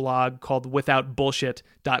runs this blog called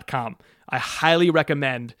withoutbullshit.com. I highly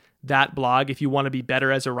recommend that blog if you want to be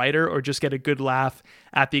better as a writer or just get a good laugh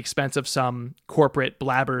at the expense of some corporate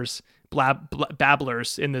babblers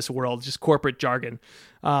in this world, just corporate jargon.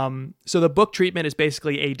 So the book treatment is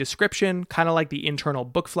basically a description, kind of like the internal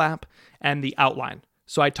book flap, and the outline.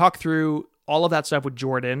 So I talked through all of that stuff with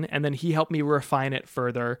Jordan, and then he helped me refine it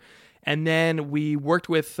further. And then we worked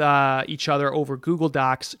with each other over Google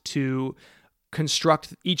Docs to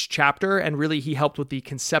construct each chapter. And really, he helped with the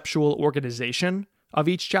conceptual organization of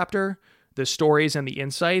each chapter, the stories and the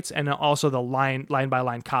insights, and also the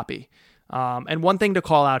line-by-line copy. And one thing to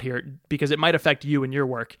call out here, because it might affect you in your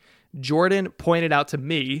work, Jordan pointed out to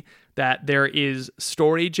me that there is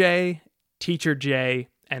Story J, Teacher J,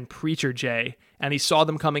 and Preacher J, and he saw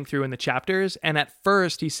them coming through in the chapters. And at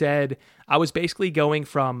first, he said, I was basically going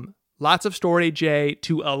from lots of Story J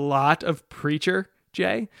to a lot of Preacher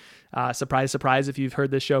J. Surprise, surprise, if you've heard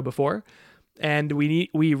this show before. And we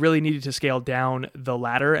really needed to scale down the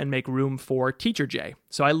ladder and make room for Teacher J.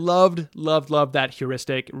 So I loved that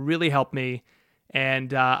heuristic. Really helped me. And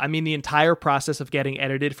the entire process of getting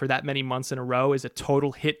edited for that many months in a row is a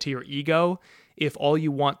total hit to your ego if all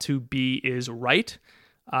you want to be is right.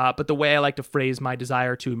 But the way I like to phrase my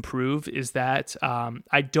desire to improve is that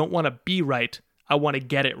I don't want to be right. I want to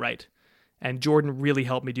get it right. And Jordan really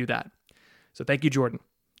helped me do that. So thank you, Jordan.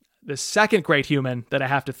 The second great human that I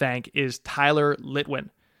have to thank is Tyler Litwin.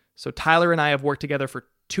 So Tyler and I have worked together for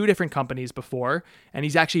 2 different companies before, and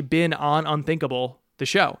he's actually been on Unthinkable, the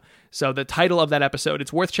show. So the title of that episode,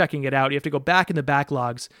 it's worth checking it out. You have to go back in the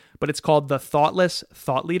backlogs, but it's called The Thoughtless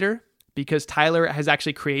Thought Leader, because Tyler has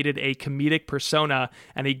actually created a comedic persona,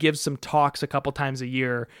 and he gives some talks a couple times a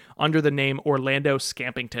year under the name Orlando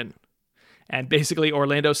Scampington. And basically,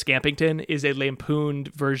 Orlando Scampington is a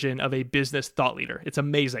lampooned version of a business thought leader. It's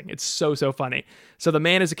amazing. It's so, so funny. So the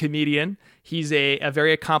man is a comedian. He's a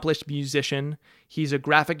very accomplished musician. He's a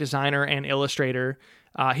graphic designer and illustrator.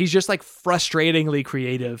 He's just like frustratingly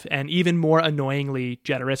creative and even more annoyingly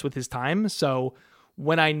generous with his time. So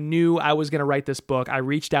when I knew I was going to write this book, I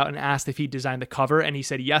reached out and asked if he designed the cover, and he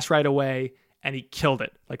said yes right away, and he killed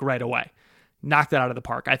it like right away. Knocked it out of the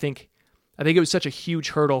park. I think it was such a huge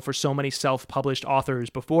hurdle for so many self-published authors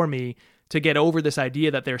before me to get over this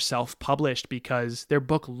idea that they're self-published because their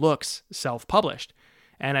book looks self-published.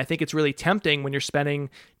 And I think it's really tempting when you're spending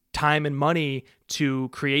time and money to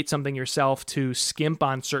create something yourself to skimp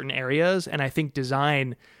on certain areas. And I think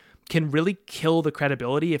design can really kill the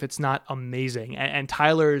credibility if it's not amazing. And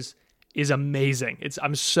Tyler's is amazing.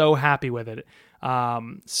 I'm so happy with it.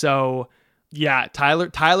 So yeah, Tyler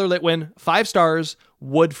Litwin, 5 stars,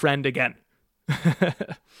 would friend again.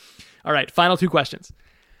 All right, final 2 questions.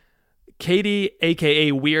 Katie,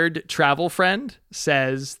 aka Weird Travel Friend,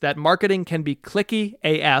 says that marketing can be clicky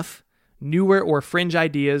AF. Newer or fringe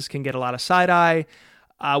ideas can get a lot of side eye.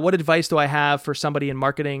 What advice do I have for somebody in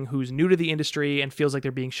marketing who's new to the industry and feels like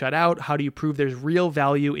they're being shut out? How do you prove there's real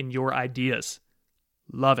value in your ideas?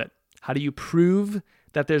 Love it. How do you prove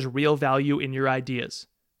that there's real value in your ideas?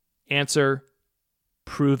 Answer,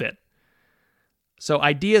 prove it. So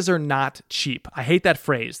ideas are not cheap. I hate that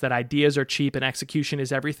phrase, that ideas are cheap and execution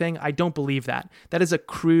is everything. I don't believe that. That is a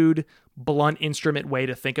crude, blunt instrument way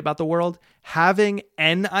to think about the world. Having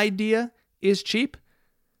an idea is cheap,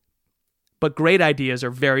 but great ideas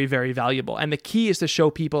are very, very valuable. And the key is to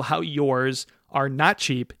show people how yours are not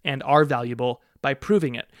cheap and are valuable by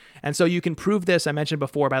proving it. And so you can prove this, I mentioned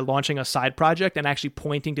before, by launching a side project and actually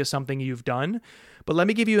pointing to something you've done. But let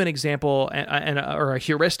me give you an example, or a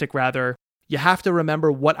heuristic rather. You have to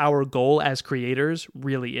remember what our goal as creators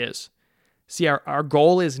really is. See, our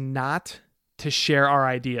goal is not to share our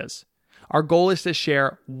ideas. Our goal is to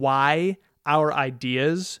share why our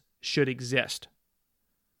ideas should exist.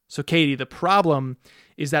 So Katie, the problem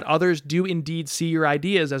is that others do indeed see your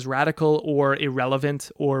ideas as radical or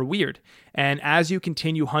irrelevant or weird. And as you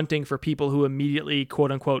continue hunting for people who immediately,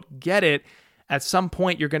 quote unquote, get it, at some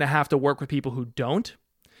point you're going to have to work with people who don't.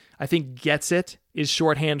 I think gets it is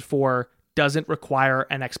shorthand for doesn't require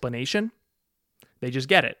an explanation. They just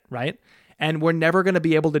get it, right? And we're never going to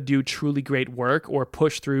be able to do truly great work or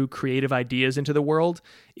push through creative ideas into the world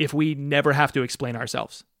if we never have to explain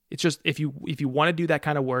ourselves. It's just if you want to do that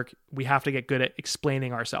kind of work, we have to get good at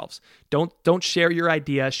explaining ourselves. Don't share your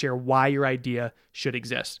idea, share why your idea should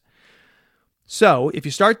exist. So if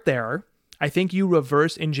you start there, I think you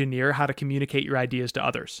reverse engineer how to communicate your ideas to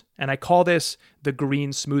others. And I call this the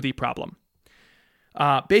green smoothie problem.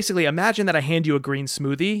 Basically, imagine that I hand you a green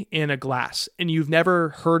smoothie in a glass and you've never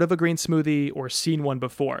heard of a green smoothie or seen one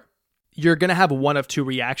before. You're going to have one of 2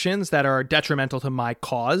 reactions that are detrimental to my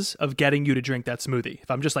cause of getting you to drink that smoothie.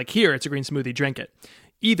 If I'm just like, here, it's a green smoothie, drink it.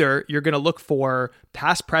 Either you're going to look for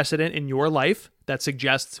past precedent in your life that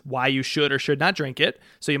suggests why you should or should not drink it.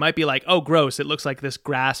 So you might be like, oh, gross, it looks like this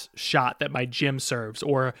grass shot that my gym serves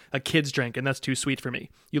or a kid's drink, and that's too sweet for me.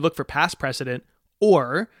 You look for past precedent,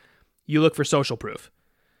 or you look for social proof.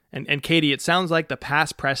 And Katie, it sounds like the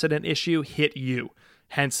past precedent issue hit you,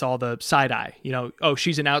 hence all the side eye. You know, oh,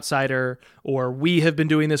 she's an outsider, or we have been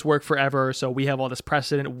doing this work forever, so we have all this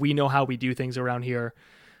precedent. We know how we do things around here.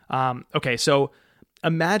 Okay, so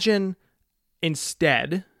imagine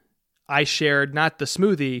instead I shared not the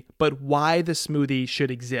smoothie, but why the smoothie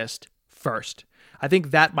should exist first. I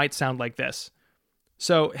think that might sound like this.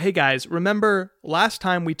 So, hey guys, remember last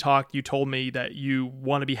time we talked, you told me that you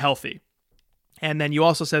want to be healthy. And then you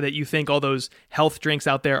also said that you think all those health drinks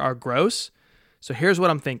out there are gross. So here's what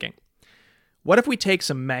I'm thinking. What if we take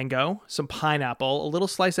some mango, some pineapple, a little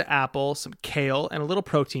slice of apple, some kale, and a little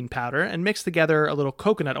protein powder and mix together a little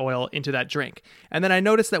coconut oil into that drink? And then I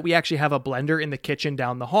noticed that we actually have a blender in the kitchen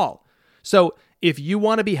down the hall. So if you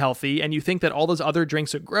want to be healthy and you think that all those other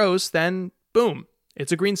drinks are gross, then boom,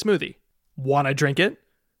 it's a green smoothie. Want to drink it?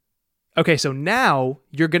 Okay, so now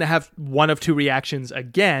you're going to have one of 2 reactions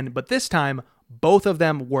again, but this time both of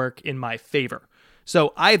them work in my favor.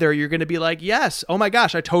 So either you're going to be like, yes, oh my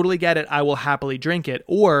gosh, I totally get it. I will happily drink it.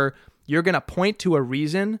 Or you're going to point to a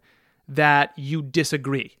reason that you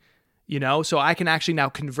disagree. You know, so I can actually now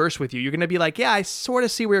converse with you. You're going to be like, yeah, I sort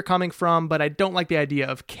of see where you're coming from, but I don't like the idea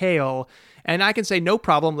of kale. And I can say, no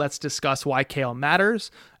problem, let's discuss why kale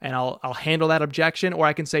matters. And I'll handle that objection. Or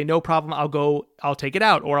I can say, no problem, I'll take it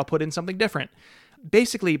out, or I'll put in something different.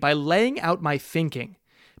 Basically, by laying out my thinking,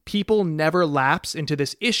 People never lapse into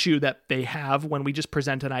this issue that they have when we just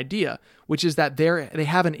present an idea, which is that they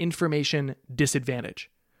have an information disadvantage.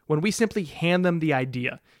 When we simply hand them the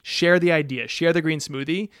idea, share the green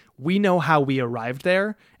smoothie, we know how we arrived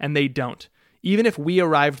there and they don't. Even if we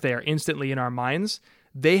arrived there instantly in our minds,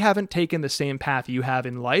 they haven't taken the same path you have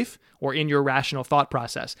in life or in your rational thought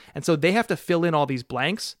process. And so they have to fill in all these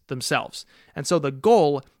blanks themselves. And so the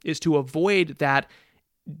goal is to avoid that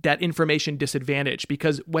information disadvantage,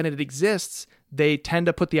 because when it exists, they tend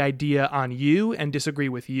to put the idea on you and disagree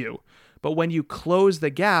with you. But when you close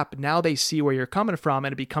the gap, now they see where you're coming from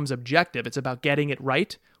and it becomes objective. It's about getting it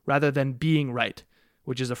right rather than being right,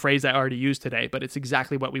 which is a phrase I already used today, but it's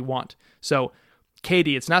exactly what we want. So,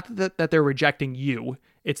 Katie, it's not that they're rejecting you,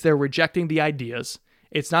 it's they're rejecting the ideas.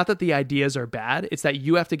 It's not that the ideas are bad, it's that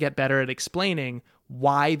you have to get better at explaining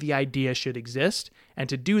why the idea should exist. And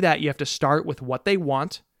to do that, you have to start with what they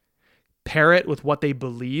want, pair it with what they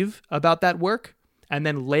believe about that work, and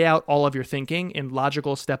then lay out all of your thinking in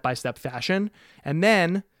logical step-by-step fashion. And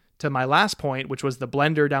then, to my last point, which was the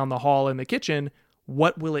blender down the hall in the kitchen,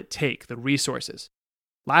 what will it take, the resources?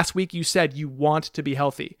 Last week, you said you want to be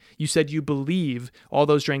healthy. You said you believe all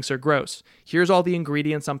those drinks are gross. Here's all the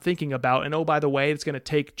ingredients I'm thinking about, and oh, by the way, it's going to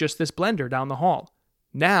take just this blender down the hall.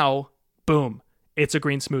 Now, boom, it's a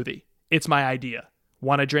green smoothie. It's my idea.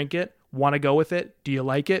 Want to drink it? Want to go with it? Do you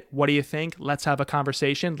like it? What do you think? Let's have a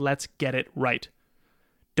conversation. Let's get it right.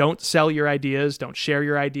 Don't sell your ideas. Don't share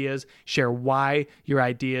your ideas. Share why your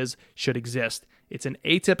ideas should exist. It's an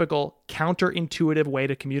atypical, counterintuitive way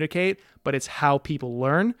to communicate, but it's how people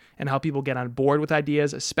learn and how people get on board with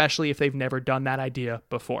ideas, especially if they've never done that idea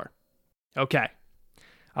before. Okay,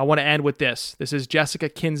 I want to end with this. This is Jessica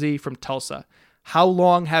Kinsey from Tulsa. How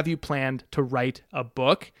long have you planned to write a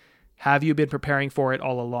book? Have you been preparing for it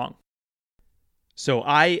all along? So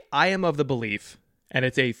I am of the belief, and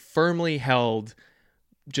it's a firmly held,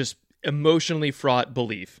 just emotionally fraught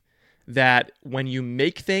belief, that when you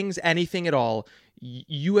make things, anything at all,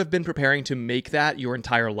 you have been preparing to make that your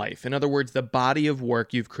entire life. In other words, the body of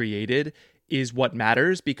work you've created is what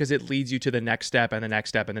matters because it leads you to the next step and the next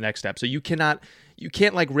step and the next step. So you can't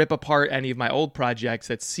like rip apart any of my old projects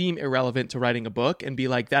that seem irrelevant to writing a book and be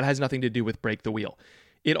like, that has nothing to do with Break the Wheel.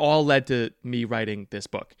 It all led to me writing this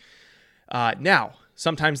book. Now,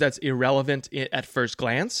 sometimes that's irrelevant at first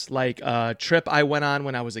glance, like a trip I went on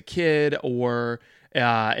when I was a kid, or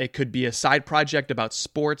it could be a side project about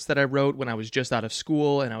sports that I wrote when I was just out of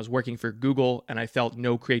school and I was working for Google and I felt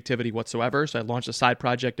no creativity whatsoever. So I launched a side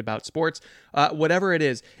project about sports. Whatever it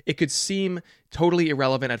is, it could seem totally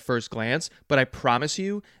irrelevant at first glance, but I promise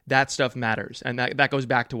you that stuff matters. And that goes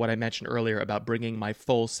back to what I mentioned earlier about bringing my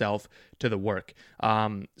full self to the work.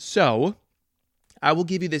 So I will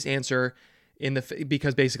give you this answer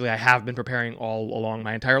because basically I have been preparing all along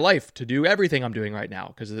my entire life to do everything I'm doing right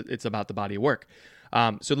now because it's about the body of work.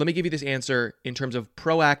 So let me give you this answer in terms of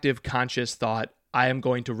proactive, conscious thought. I am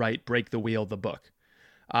going to write Break the Wheel, the book.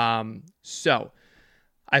 So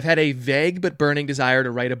I've had a vague but burning desire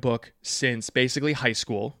to write a book since basically high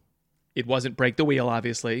school. It wasn't Break the Wheel,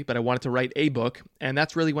 obviously, but I wanted to write a book. And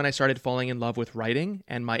that's really when I started falling in love with writing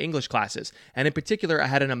and my English classes. And in particular, I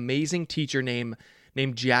had an amazing teacher named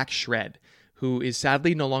Jack Shred, who is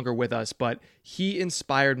sadly no longer with us, but he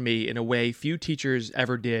inspired me in a way few teachers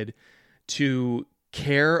ever did to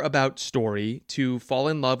care about story, to fall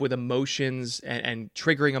in love with emotions and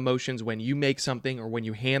triggering emotions when you make something or when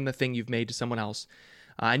you hand the thing you've made to someone else.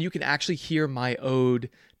 And you can actually hear my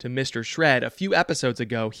ode to Mr. Shred a few episodes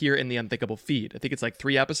ago here in the Unthinkable feed. I think it's like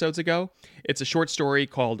 3 episodes ago. It's a short story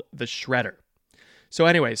called The Shredder. So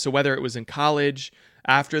anyway, whether it was in college,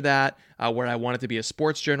 after that, where I wanted to be a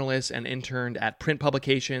sports journalist and interned at print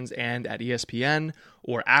publications and at ESPN,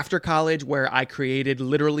 or after college where I created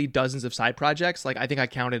literally dozens of side projects, like I think I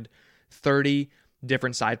counted 30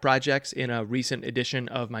 different side projects in a recent edition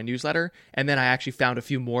of my newsletter, and then I actually found a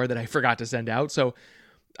few more that I forgot to send out. So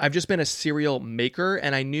I've just been a serial maker,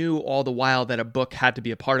 and I knew all the while that a book had to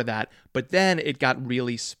be a part of that, but then it got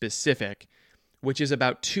really specific, which is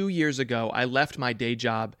about 2 years ago, I left my day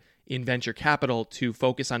job in venture capital to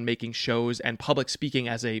focus on making shows and public speaking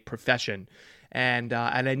as a profession. And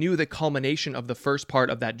I knew the culmination of the first part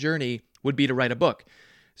of that journey would be to write a book.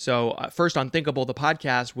 So first, Unthinkable, the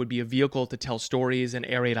podcast, would be a vehicle to tell stories and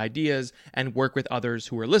aerate ideas and work with others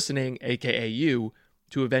who are listening, aka you,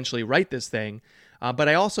 to eventually write this thing. But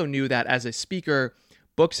I also knew that as a speaker,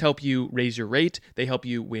 books help you raise your rate. They help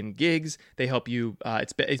you win gigs. They help you.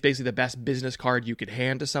 It's basically the best business card you could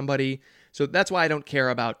hand to somebody. So that's why I don't care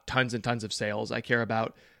about tons and tons of sales. I care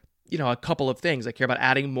about, a couple of things. I care about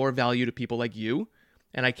adding more value to people like you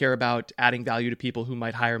and I care about adding value to people who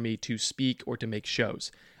might hire me to speak or to make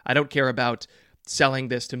shows. I don't care about selling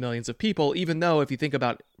this to millions of people, even though if you think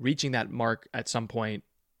about reaching that mark at some point,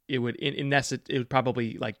 it would, in essence, it would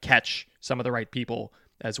probably like catch some of the right people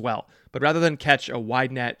as well. But rather than catch a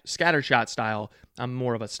wide net scattershot style, I'm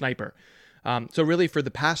more of a sniper. So really for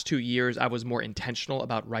the past 2 years, I was more intentional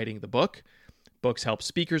about writing the book. Books help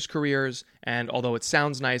speakers' careers, and although it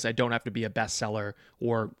sounds nice, I don't have to be a bestseller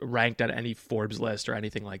or ranked at any Forbes list or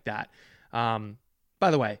anything like that. By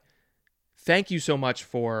the way, thank you so much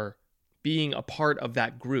for being a part of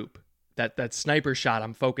that group, that sniper shot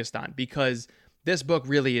I'm focused on, because this book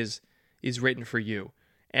really is written for you.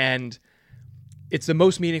 And it's the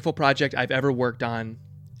most meaningful project I've ever worked on,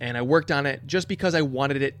 and I worked on it just because I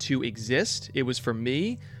wanted it to exist. It was for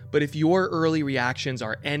me. But if your early reactions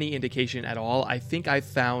are any indication at all, I think I've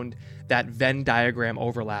found that Venn diagram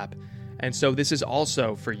overlap. And so this is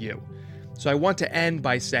also for you. So I want to end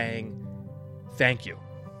by saying thank you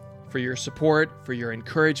for your support, for your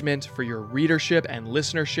encouragement, for your readership and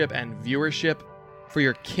listenership and viewership, for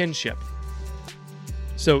your kinship.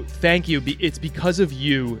 So thank you. It's because of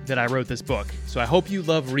you that I wrote this book. So I hope you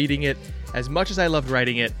love reading it as much as I loved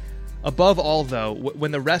writing it. Above all, though, when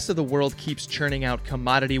the rest of the world keeps churning out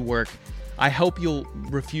commodity work, I hope you'll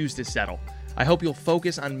refuse to settle. I hope you'll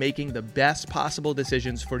focus on making the best possible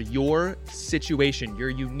decisions for your situation, your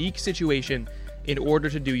unique situation, in order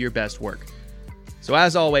to do your best work. So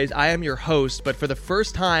as always, I am your host, but for the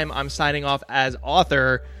first time, I'm signing off as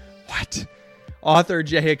author. Author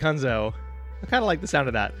Jay Acunzo. I kind of like the sound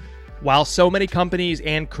of that. While so many companies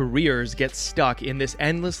and careers get stuck in this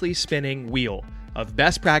endlessly spinning wheel of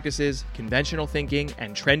best practices, conventional thinking,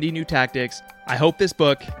 and trendy new tactics, I hope this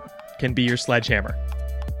book can be your sledgehammer.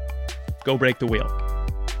 Go break the wheel.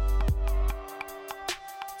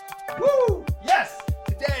 Woo! Yes!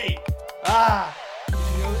 Today!